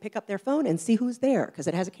doorbell, they can pick up their phone and see who's there because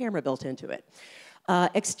it has a camera built into it.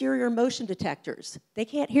 Exterior motion detectors. They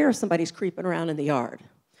can't hear if somebody's creeping around in the yard.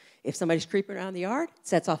 If somebody's creeping around the yard, it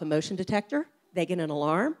sets off a motion detector. They get an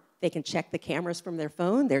alarm. They can check the cameras from their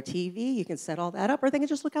phone, their TV. You can set all that up, or they can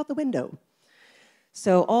just look out the window.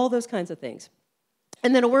 So all those kinds of things.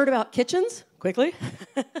 And then a word about kitchens, quickly.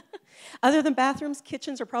 Other than bathrooms,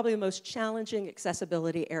 kitchens are probably the most challenging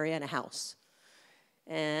accessibility area in a house.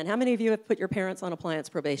 And how many of you have put your parents on appliance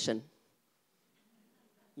probation?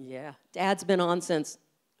 Yeah, Dad's been on since,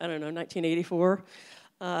 I don't know, 1984.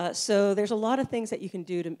 So there's a lot of things that you can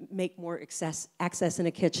do to make more access in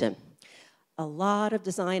a kitchen. A lot of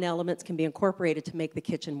design elements can be incorporated to make the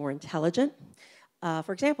kitchen more intelligent.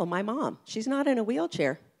 For example, my mom, she's not in a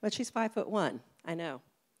wheelchair, but she's 5'1". I know.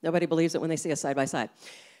 Nobody believes it when they see us side by side.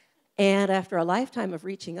 And after a lifetime of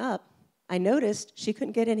reaching up, I noticed she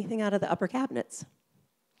couldn't get anything out of the upper cabinets.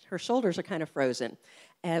 Her shoulders are kind of frozen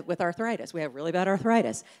with arthritis. We have really bad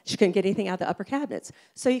arthritis. She couldn't get anything out of the upper cabinets.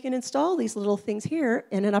 So you can install these little things here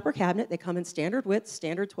in an upper cabinet. They come in standard width,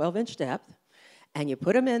 standard 12-inch depth. And you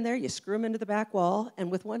put them in there, you screw them into the back wall,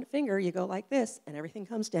 and with one finger you go like this, and everything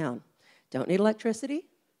comes down. Don't need electricity.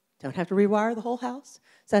 Don't have to rewire the whole house.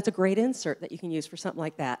 So that's a great insert that you can use for something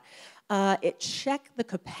like that. Check the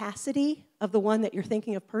capacity of the one that you're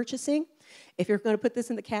thinking of purchasing. If you're going to put this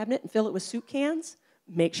in the cabinet and fill it with soup cans,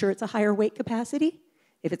 make sure it's a higher weight capacity.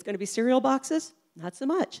 If it's going to be cereal boxes, not so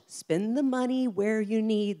much. Spend the money where you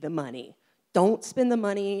need the money. Don't spend the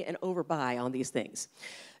money and overbuy on these things.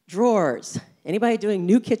 Drawers. Anybody doing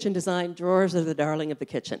new kitchen design, drawers are the darling of the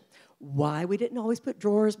kitchen. Why we didn't always put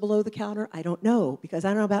drawers below the counter, I don't know, because I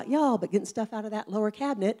don't know about y'all, but getting stuff out of that lower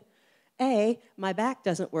cabinet, A, my back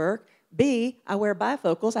doesn't work. B, I wear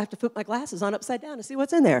bifocals. I have to put my glasses on upside down to see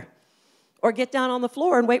what's in there. Or get down on the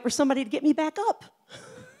floor and wait for somebody to get me back up.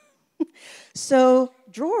 So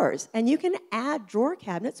drawers, and you can add drawer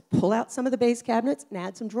cabinets, pull out some of the base cabinets and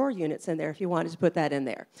add some drawer units in there if you wanted to put that in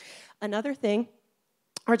there. Another thing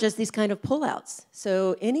are just these kind of pullouts.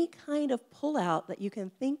 So any kind of pullout that you can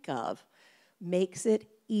think of makes it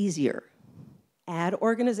easier. Add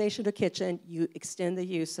organization to kitchen, you extend the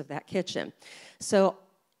use of that kitchen. So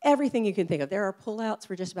everything you can think of. There are pullouts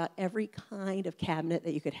for just about every kind of cabinet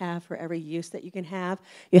that you could have for every use that you can have.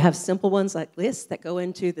 You have simple ones like this that go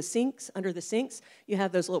into the sinks, under the sinks. You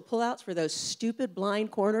have those little pullouts for those stupid blind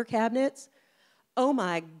corner cabinets. Oh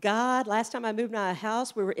my God, last time I moved out of a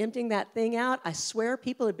house, we were emptying that thing out. I swear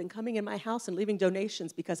people had been coming in my house and leaving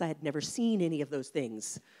donations because I had never seen any of those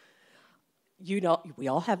things. You know, we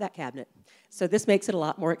all have that cabinet. So this makes it a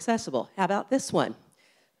lot more accessible. How about this one?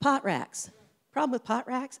 Pot racks. Problem with pot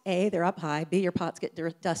racks, A, they're up high, B, your pots get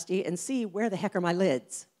dusty, and C, where the heck are my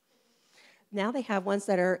lids? Now they have ones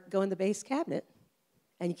that go in the base cabinet,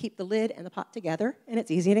 and you keep the lid and the pot together, and it's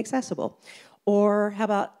easy and accessible. Or how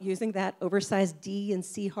about using that oversized D and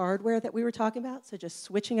C hardware that we were talking about? So just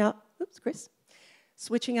switching out, oops, Chris,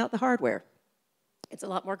 switching out the hardware. It's a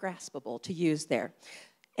lot more graspable to use there.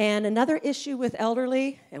 And another issue with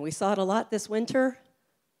elderly, and we saw it a lot this winter,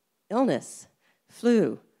 illness,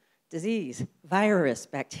 flu, disease, virus,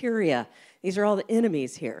 bacteria. These are all the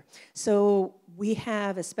enemies here. So we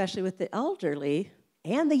have, especially with the elderly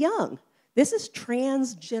and the young, this is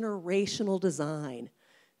transgenerational design.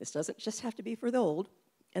 This doesn't just have to be for the old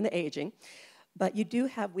and the aging, but you do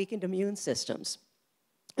have weakened immune systems.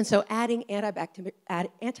 And so adding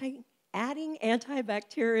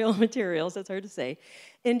antibacterial materials, that's hard to say,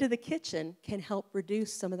 into the kitchen can help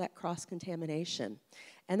reduce some of that cross-contamination.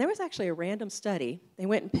 And there was actually a random study. They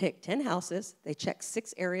went and picked 10 houses. They checked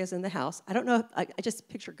 6 areas in the house. I don't know, I just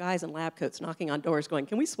picture guys in lab coats knocking on doors going,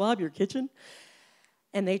 "Can we swab your kitchen?"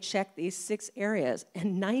 And they checked these 6 areas,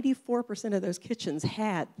 and 94% of those kitchens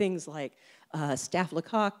had things like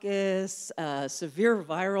staphylococcus, severe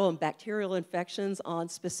viral and bacterial infections on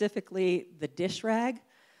specifically the dish rag,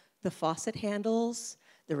 the faucet handles,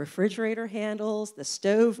 the refrigerator handles, the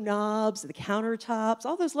stove knobs, the countertops,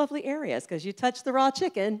 all those lovely areas, because you touch the raw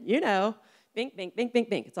chicken, you know, bink, bink, bink, bink,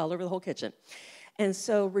 bink. It's all over the whole kitchen. And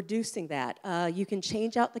so reducing that, you can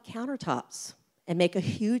change out the countertops and make a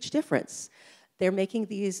huge difference. They're making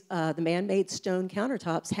these, the man-made stone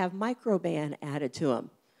countertops have microban added to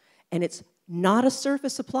them. And it's not a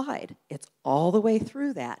surface applied. It's all the way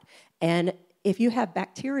through that. And if you have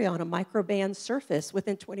bacteria on a microban surface,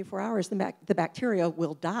 within 24 hours, the bacteria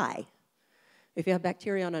will die. If you have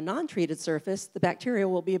bacteria on a non-treated surface, the bacteria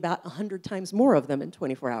will be about 100 times more of them in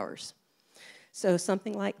 24 hours. So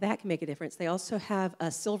something like that can make a difference. They also have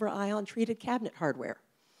a silver ion treated cabinet hardware.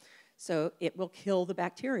 So it will kill the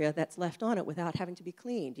bacteria that's left on it without having to be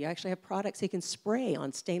cleaned. You actually have products you can spray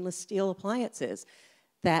on stainless steel appliances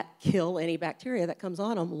that kill any bacteria that comes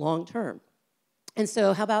on them long term. And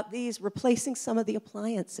so how about these, replacing some of the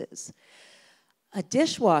appliances? A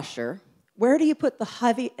dishwasher, where do you put the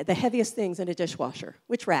heaviest things in a dishwasher?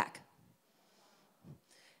 Which rack?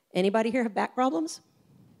 Anybody here have back problems?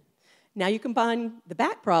 Now you combine the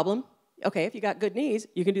back problem. Okay, if you got good knees,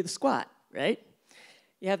 you can do the squat, right?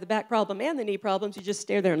 You have the back problem and the knee problems, you just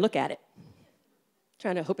stare there and look at it,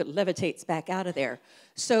 trying to hope it levitates back out of there.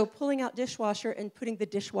 So pulling out dishwasher and putting the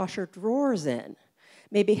dishwasher drawers in.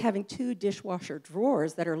 Maybe having 2 dishwasher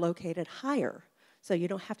drawers that are located higher, so you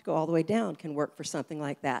don't have to go all the way down, can work for something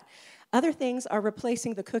like that. Other things are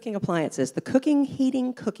replacing the cooking appliances. The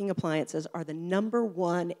cooking appliances are the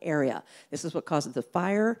 #1 area. This is what causes the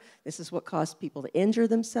fire. This is what causes people to injure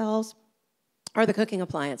themselves, are the cooking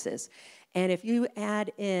appliances. And if you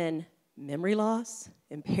add in memory loss,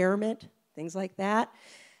 impairment, things like that,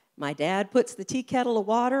 my dad puts the tea kettle of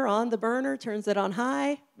water on the burner, turns it on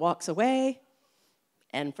high, walks away,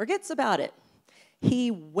 and forgets about it.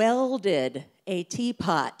 He welded a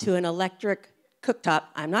teapot to an electric cooktop.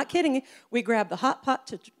 I'm not kidding. We grabbed the hot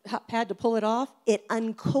pad to pull it off. It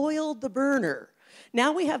uncoiled the burner.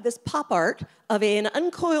 Now we have this pop art of an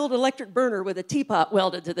uncoiled electric burner with a teapot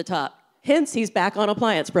welded to the top. Hence, he's back on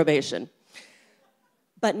appliance probation.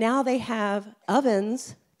 But now they have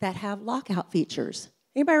ovens that have lockout features.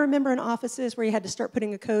 Anybody remember in offices where you had to start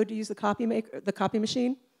putting a code to use the copy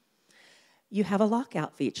machine? You have a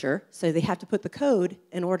lockout feature, so they have to put the code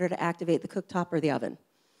in order to activate the cooktop or the oven.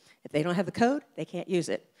 If they don't have the code, they can't use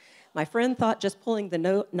it. My friend thought just pulling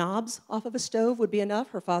the knobs off of a stove would be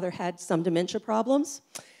enough. Her father had some dementia problems,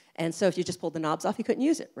 and so if you just pulled the knobs off, you couldn't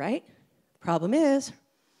use it, right? The problem is,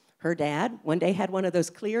 her dad one day had one of those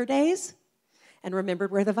clear days and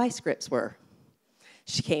remembered where the vice grips were.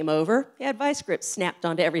 She came over, he had vice grips snapped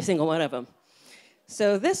onto every single one of them.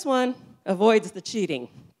 So this one avoids the cheating.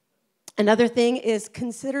 Another thing is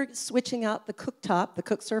consider switching out the cooktop, the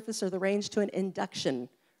cook surface, or the range to an induction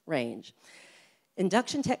range.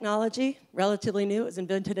 Induction technology, relatively new, it was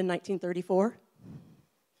invented in 1934.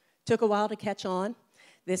 Took a while to catch on.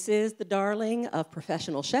 This is the darling of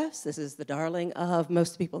professional chefs. This is the darling of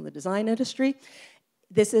most people in the design industry.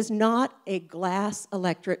 This is not a glass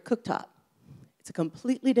electric cooktop. It's a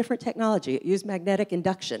completely different technology. It used magnetic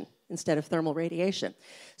induction instead of thermal radiation.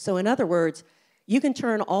 So in other words, you can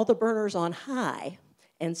turn all the burners on high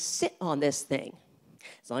and sit on this thing.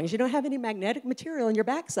 As long as you don't have any magnetic material in your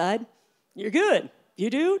backside, you're good. If you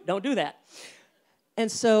do, don't do that.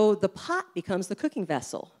 And so the pot becomes the cooking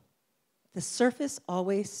vessel. the surface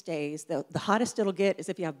always stays. The hottest it'll get is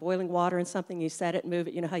if you have boiling water in something, you set it and move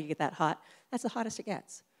it, you know how you get that hot? That's the hottest it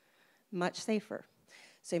gets. Much safer.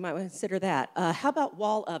 So you might want to consider that. How about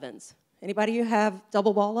wall ovens? Anybody who have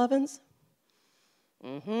double wall ovens?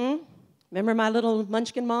 Remember my little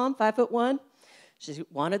munchkin mom, 5'1"? She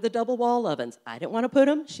wanted the double wall ovens. I didn't want to put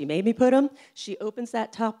them. She made me put them. She opens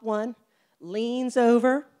that top one, leans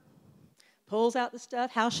over, pulls out the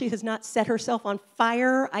stuff. How she has not set herself on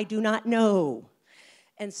fire, I do not know.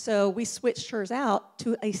 And so we switched hers out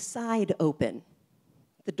to a side open.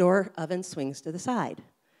 The door oven swings to the side.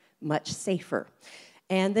 Much safer.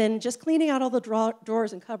 And then just cleaning out all the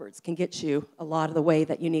drawers and cupboards can get you a lot of the way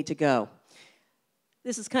that you need to go.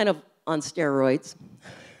 This is kind of on steroids.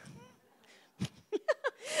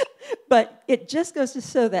 But it just goes to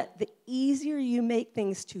show that the easier you make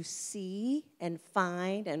things to see and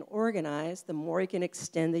find and organize, the more you can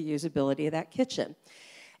extend the usability of that kitchen.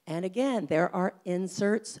 And again, there are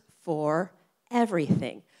inserts for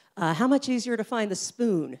everything. How much easier to find the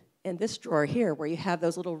spoon in this drawer here where you have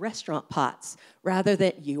those little restaurant pots rather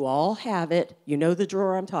than you all have it, you know the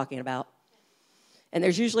drawer I'm talking about. And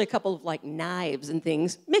there's usually a couple of like knives and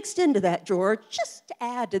things mixed into that drawer just to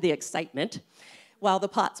add to the excitement while the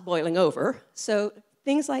pot's boiling over. So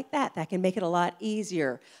things like that can make it a lot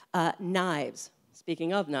easier. Knives,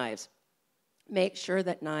 speaking of knives, make sure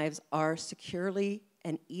that knives are securely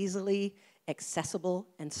and easily accessible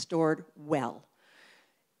and stored well.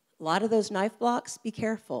 A lot of those knife blocks, be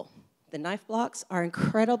careful. The knife blocks are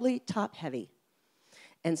incredibly top-heavy.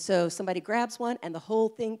 And so somebody grabs one and the whole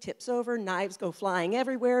thing tips over, knives go flying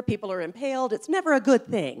everywhere, people are impaled. It's never a good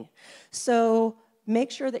thing. So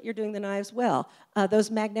make sure that you're doing the knives well.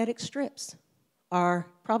 Those magnetic strips are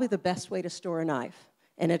probably the best way to store a knife.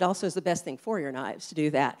 And it also is the best thing for your knives to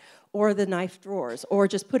do that. Or the knife drawers, or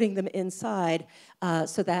just putting them inside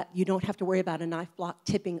so that you don't have to worry about a knife block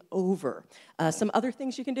tipping over. Some other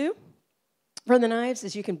things you can do for the knives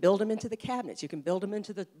is you can build them into the cabinets. You can build them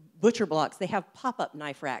into the butcher blocks. They have pop-up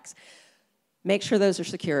knife racks. Make sure those are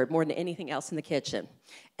secured more than anything else in the kitchen.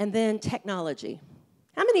 And then technology.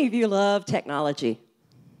 How many of you love technology?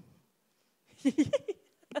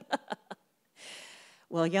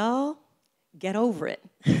 Well, y'all, get over it.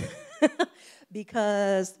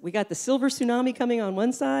 Because we got the silver tsunami coming on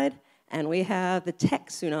one side, and we have the tech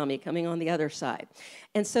tsunami coming on the other side.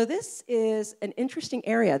 And so this is an interesting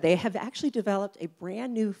area. They have actually developed a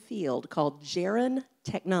brand new field called Geron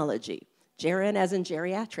technology. Geron as in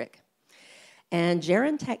geriatric. And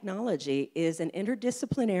Geron technology is an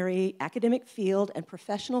interdisciplinary academic field and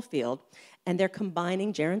professional field, and they're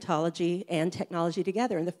combining gerontology and technology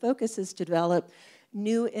together. And the focus is to develop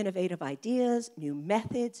new innovative ideas, new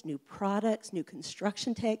methods, new products, new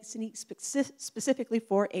construction techniques specifically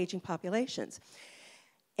for aging populations.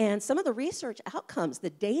 And some of the research outcomes, the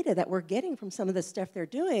data that we're getting from some of the stuff they're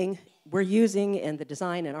doing, we're using in the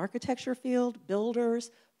design and architecture field, builders,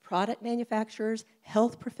 product manufacturers,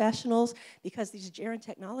 health professionals, because these Geron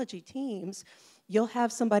technology teams, you'll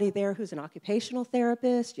have somebody there who's an occupational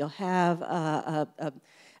therapist, you'll have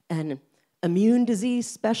an immune disease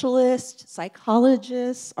specialist,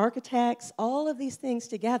 psychologists, architects, all of these things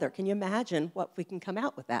together. Can you imagine what we can come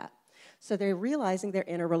out with that? So they're realizing they're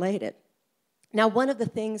interrelated. Now, one of the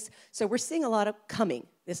things, so we're seeing a lot of coming.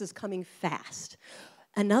 This is coming fast.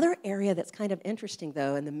 Another area that's kind of interesting,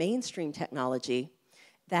 though, in the mainstream technology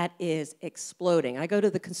that is exploding. I go to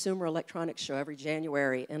the Consumer Electronics Show every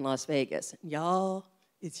January in Las Vegas. Y'all,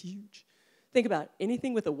 it's huge. Think about it.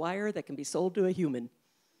 Anything with a wire that can be sold to a human.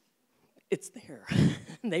 It's there.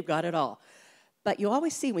 They've got it all. But you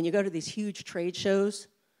always see when you go to these huge trade shows,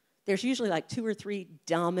 there's usually like 2 or 3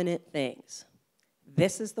 dominant things.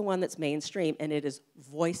 This is the one that's mainstream, and it is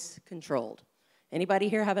voice-controlled. Anybody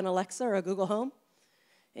here have an Alexa or a Google Home?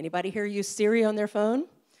 Anybody here use Siri on their phone?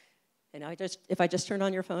 And if I just turn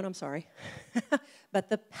on your phone, I'm sorry. But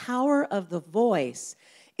the power of the voice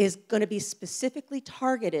is going to be specifically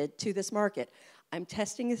targeted to this market. I'm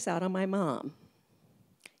testing this out on my mom.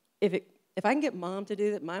 If I can get mom to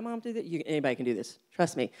do that, my mom to do that, anybody can do this.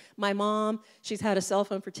 Trust me. My mom, she's had a cell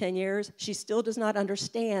phone for 10 years. She still does not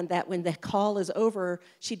understand that when the call is over,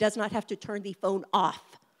 she does not have to turn the phone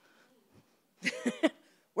off.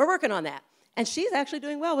 We're working on that. And she's actually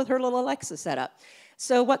doing well with her little Alexa setup.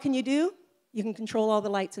 So what can you do? You can control all the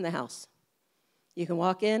lights in the house. You can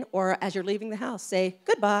walk in, or as you're leaving the house, say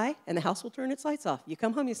goodbye, and the house will turn its lights off. You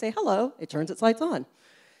come home, you say hello, it turns its lights on.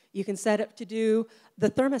 You can set it to do the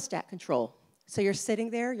thermostat control. So you're sitting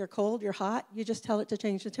there, you're cold, you're hot, you just tell it to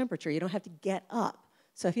change the temperature. You don't have to get up.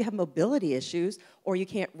 So if you have mobility issues, or you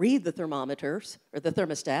can't read the thermometers or the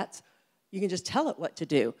thermostats, you can just tell it what to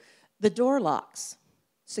do. The door locks,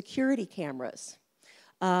 security cameras,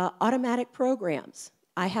 automatic programs.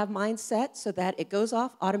 I have mine set so that it goes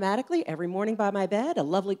off automatically every morning by my bed. A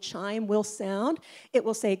lovely chime will sound. It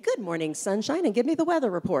will say, "Good morning, sunshine," and give me the weather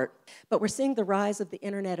report. But we're seeing the rise of the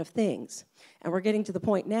Internet of Things. And we're getting to the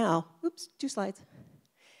point now, oops, 2 slides.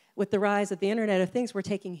 With the rise of the Internet of Things, we're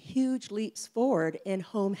taking huge leaps forward in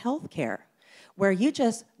home health care, where you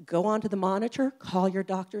just go onto the monitor, call your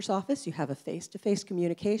doctor's office, you have a face-to-face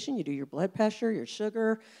communication, you do your blood pressure, your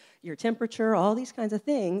sugar, your temperature, all these kinds of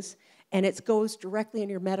things, and it goes directly in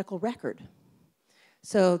your medical record.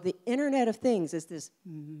 So the Internet of Things is this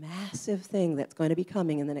massive thing that's going to be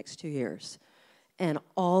coming in the next 2 years. And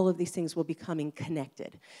all of these things will be coming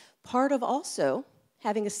connected. Part of also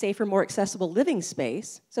having a safer, more accessible living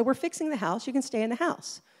space, so we're fixing the house, you can stay in the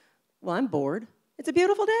house. Well, I'm bored. It's a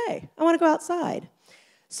beautiful day. I want to go outside.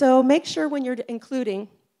 So make sure when you're including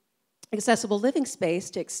accessible living space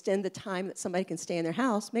to extend the time that somebody can stay in their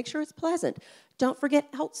house, make sure it's pleasant. Don't forget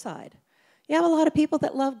outside. You have a lot of people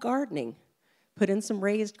that love gardening. Put in some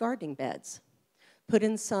raised gardening beds. Put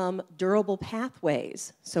in some durable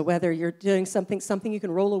pathways. So whether you're doing something you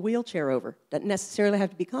can roll a wheelchair over, doesn't necessarily have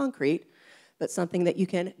to be concrete, but something that you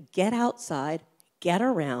can get outside, get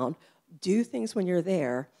around, do things when you're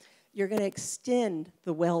there. You're going to extend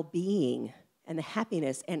the well-being and the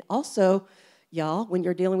happiness. And also, y'all, when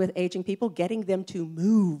you're dealing with aging people, getting them to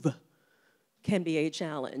move can be a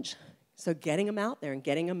challenge. So getting them out there and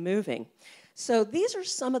getting them moving. So these are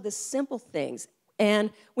some of the simple things.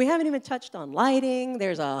 And we haven't even touched on lighting.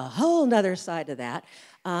 There's a whole nother side to that.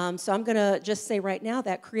 So I'm going to just say right now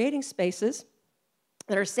that creating spaces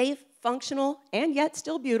that are safe, functional, and yet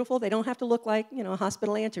still beautiful, they don't have to look like,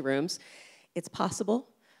 hospital anterooms. It's possible.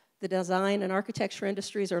 The design and architecture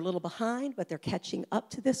industries are a little behind, but they're catching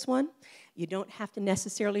up to this one. You don't have to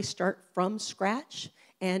necessarily start from scratch.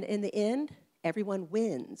 And in the end, everyone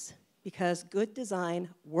wins because good design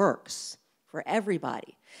works for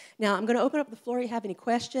everybody. Now, I'm going to open up the floor. If you have any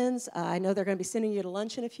questions, I know they're going to be sending you to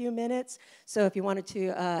lunch in a few minutes. So if you wanted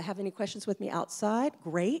to have any questions with me outside,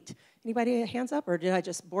 great. Anybody hands up, or did I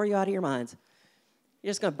just bore you out of your minds?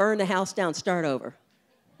 You're just going to burn the house down, start over.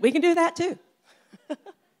 We can do that too.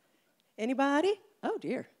 Anybody? Oh,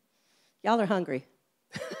 dear. Y'all are hungry.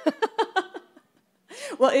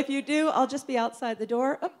 Well, if you do, I'll just be outside the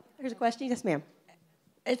door. Oh, there's a question. Yes, ma'am.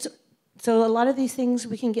 So a lot of these things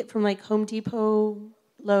we can get from like Home Depot,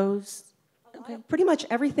 Lowe's. Okay. Pretty much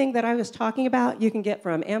everything that I was talking about you can get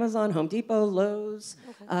from Amazon, Home Depot, Lowe's,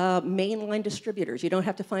 mainline distributors. You don't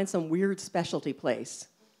have to find some weird specialty place.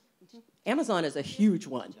 Amazon is a huge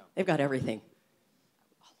one. They've got everything.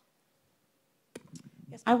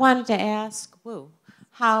 I wanted to ask,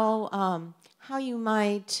 how you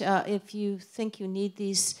might, if you think you need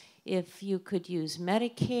these, if you could use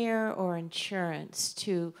Medicare or insurance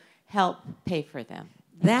to help pay for them.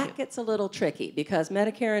 That gets a little tricky because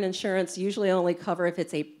Medicare and insurance usually only cover if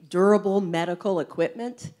it's a durable medical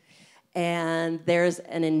equipment, and there's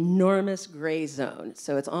an enormous gray zone.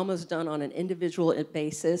 So it's almost done on an individual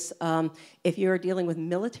basis. If you're dealing with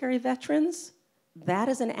military veterans, that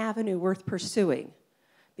is an avenue worth pursuing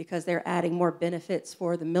because they're adding more benefits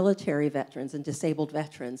for the military veterans and disabled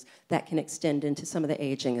veterans that can extend into some of the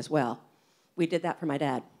aging as well. We did that for my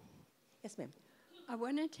dad. Yes, ma'am. I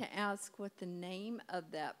wanted to ask what the name of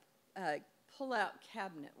that pull-out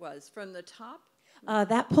cabinet was from the top.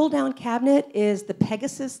 That pull-down cabinet is the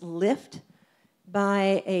Pegasus Lift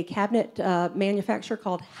by a cabinet manufacturer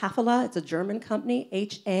called Hafele. It's a German company,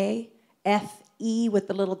 H-A-F-E with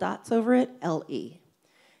the little dots over it, L-E.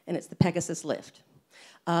 And it's the Pegasus Lift.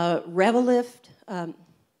 Revashelf,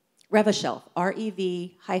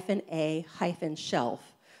 R-E-V-A-shelf,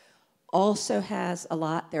 also has a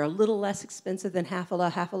lot. They're a little less expensive than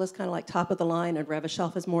Hafele. Hafele is kind of like top of the line, and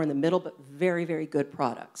Revashelf is more in the middle, but very, very good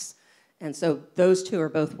products. And so those two are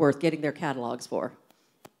both worth getting their catalogs for.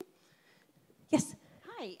 Yes?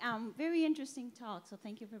 Hi, very interesting talk, so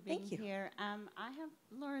thank you for being here. I have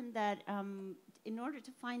learned that in order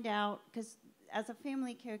to find out, because as a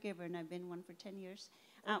family caregiver, and I've been one for 10 years,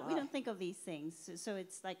 we don't think of these things, so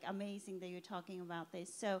it's like amazing that you're talking about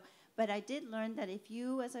this. But I did learn that if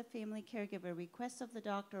you, as a family caregiver, request of the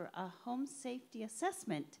doctor a home safety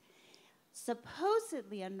assessment,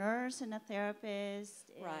 supposedly a nurse and a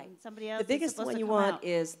therapist and somebody else. The biggest one you want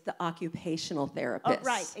is the occupational therapist. Oh,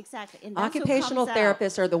 right, exactly. And occupational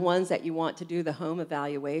therapists are the ones that you want to do the home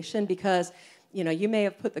evaluation because you may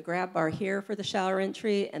have put the grab bar here for the shower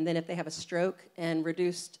entry, and then if they have a stroke and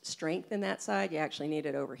reduced strength in that side, you actually need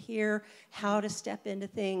it over here. How to step into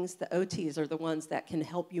things, the OTs are the ones that can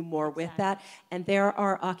help you more with that. And there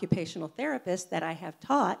are occupational therapists that I have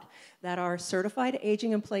taught that are certified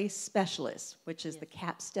aging in place specialists, which is the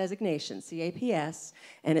CAPS designation, CAPS,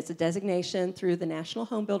 and it's a designation through the National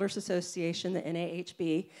Home Builders Association, the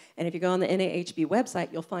NAHB, and if you go on the NAHB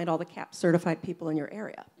website, you'll find all the CAPS certified people in your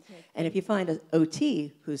area. Okay. And if you find an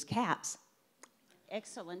OT who's CAPS.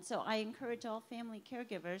 Excellent. So I encourage all family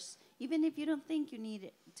caregivers, even if you don't think you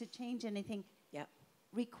need to change anything, yep,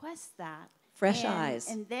 request that. Fresh eyes.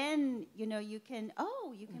 And then, you know, you can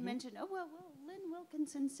mention, oh, well, Lynne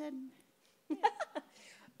Wilkinson said. Yeah.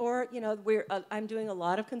 Or, you know, I'm doing a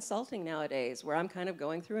lot of consulting nowadays where I'm kind of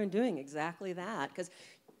going through and doing exactly that, because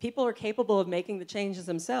people are capable of making the changes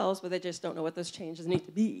themselves, but they just don't know what those changes need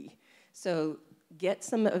to be. So get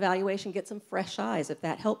some evaluation, get some fresh eyes if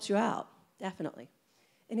that helps you out, definitely.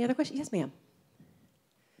 Any other questions? Yes, ma'am.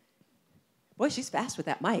 Boy, she's fast with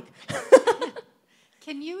that mic.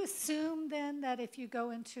 Can you assume then that if you go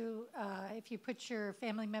into, if you put your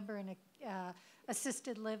family member in a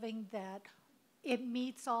assisted living, that it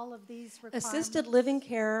meets all of these requirements? Assisted living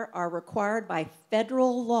care are required by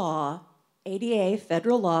federal law, ADA,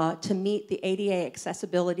 federal law, to meet the ADA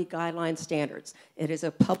accessibility guideline standards. It is a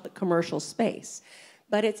public commercial space.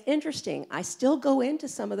 But it's interesting, I still go into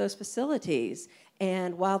some of those facilities,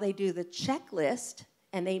 and while they do the checklist,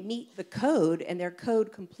 and they meet the code and they're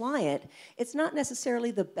code compliant, it's not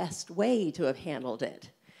necessarily the best way to have handled it.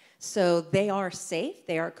 So they are safe,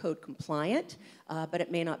 they are code compliant, but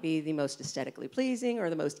it may not be the most aesthetically pleasing or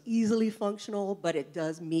the most easily functional, but it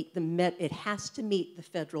does meet it has to meet the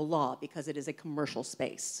federal law because it is a commercial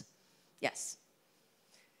space. Yes.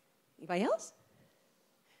 Anybody else?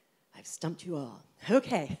 I've stumped you all.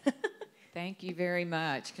 Okay. Thank you very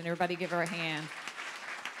much. Can everybody give her a hand?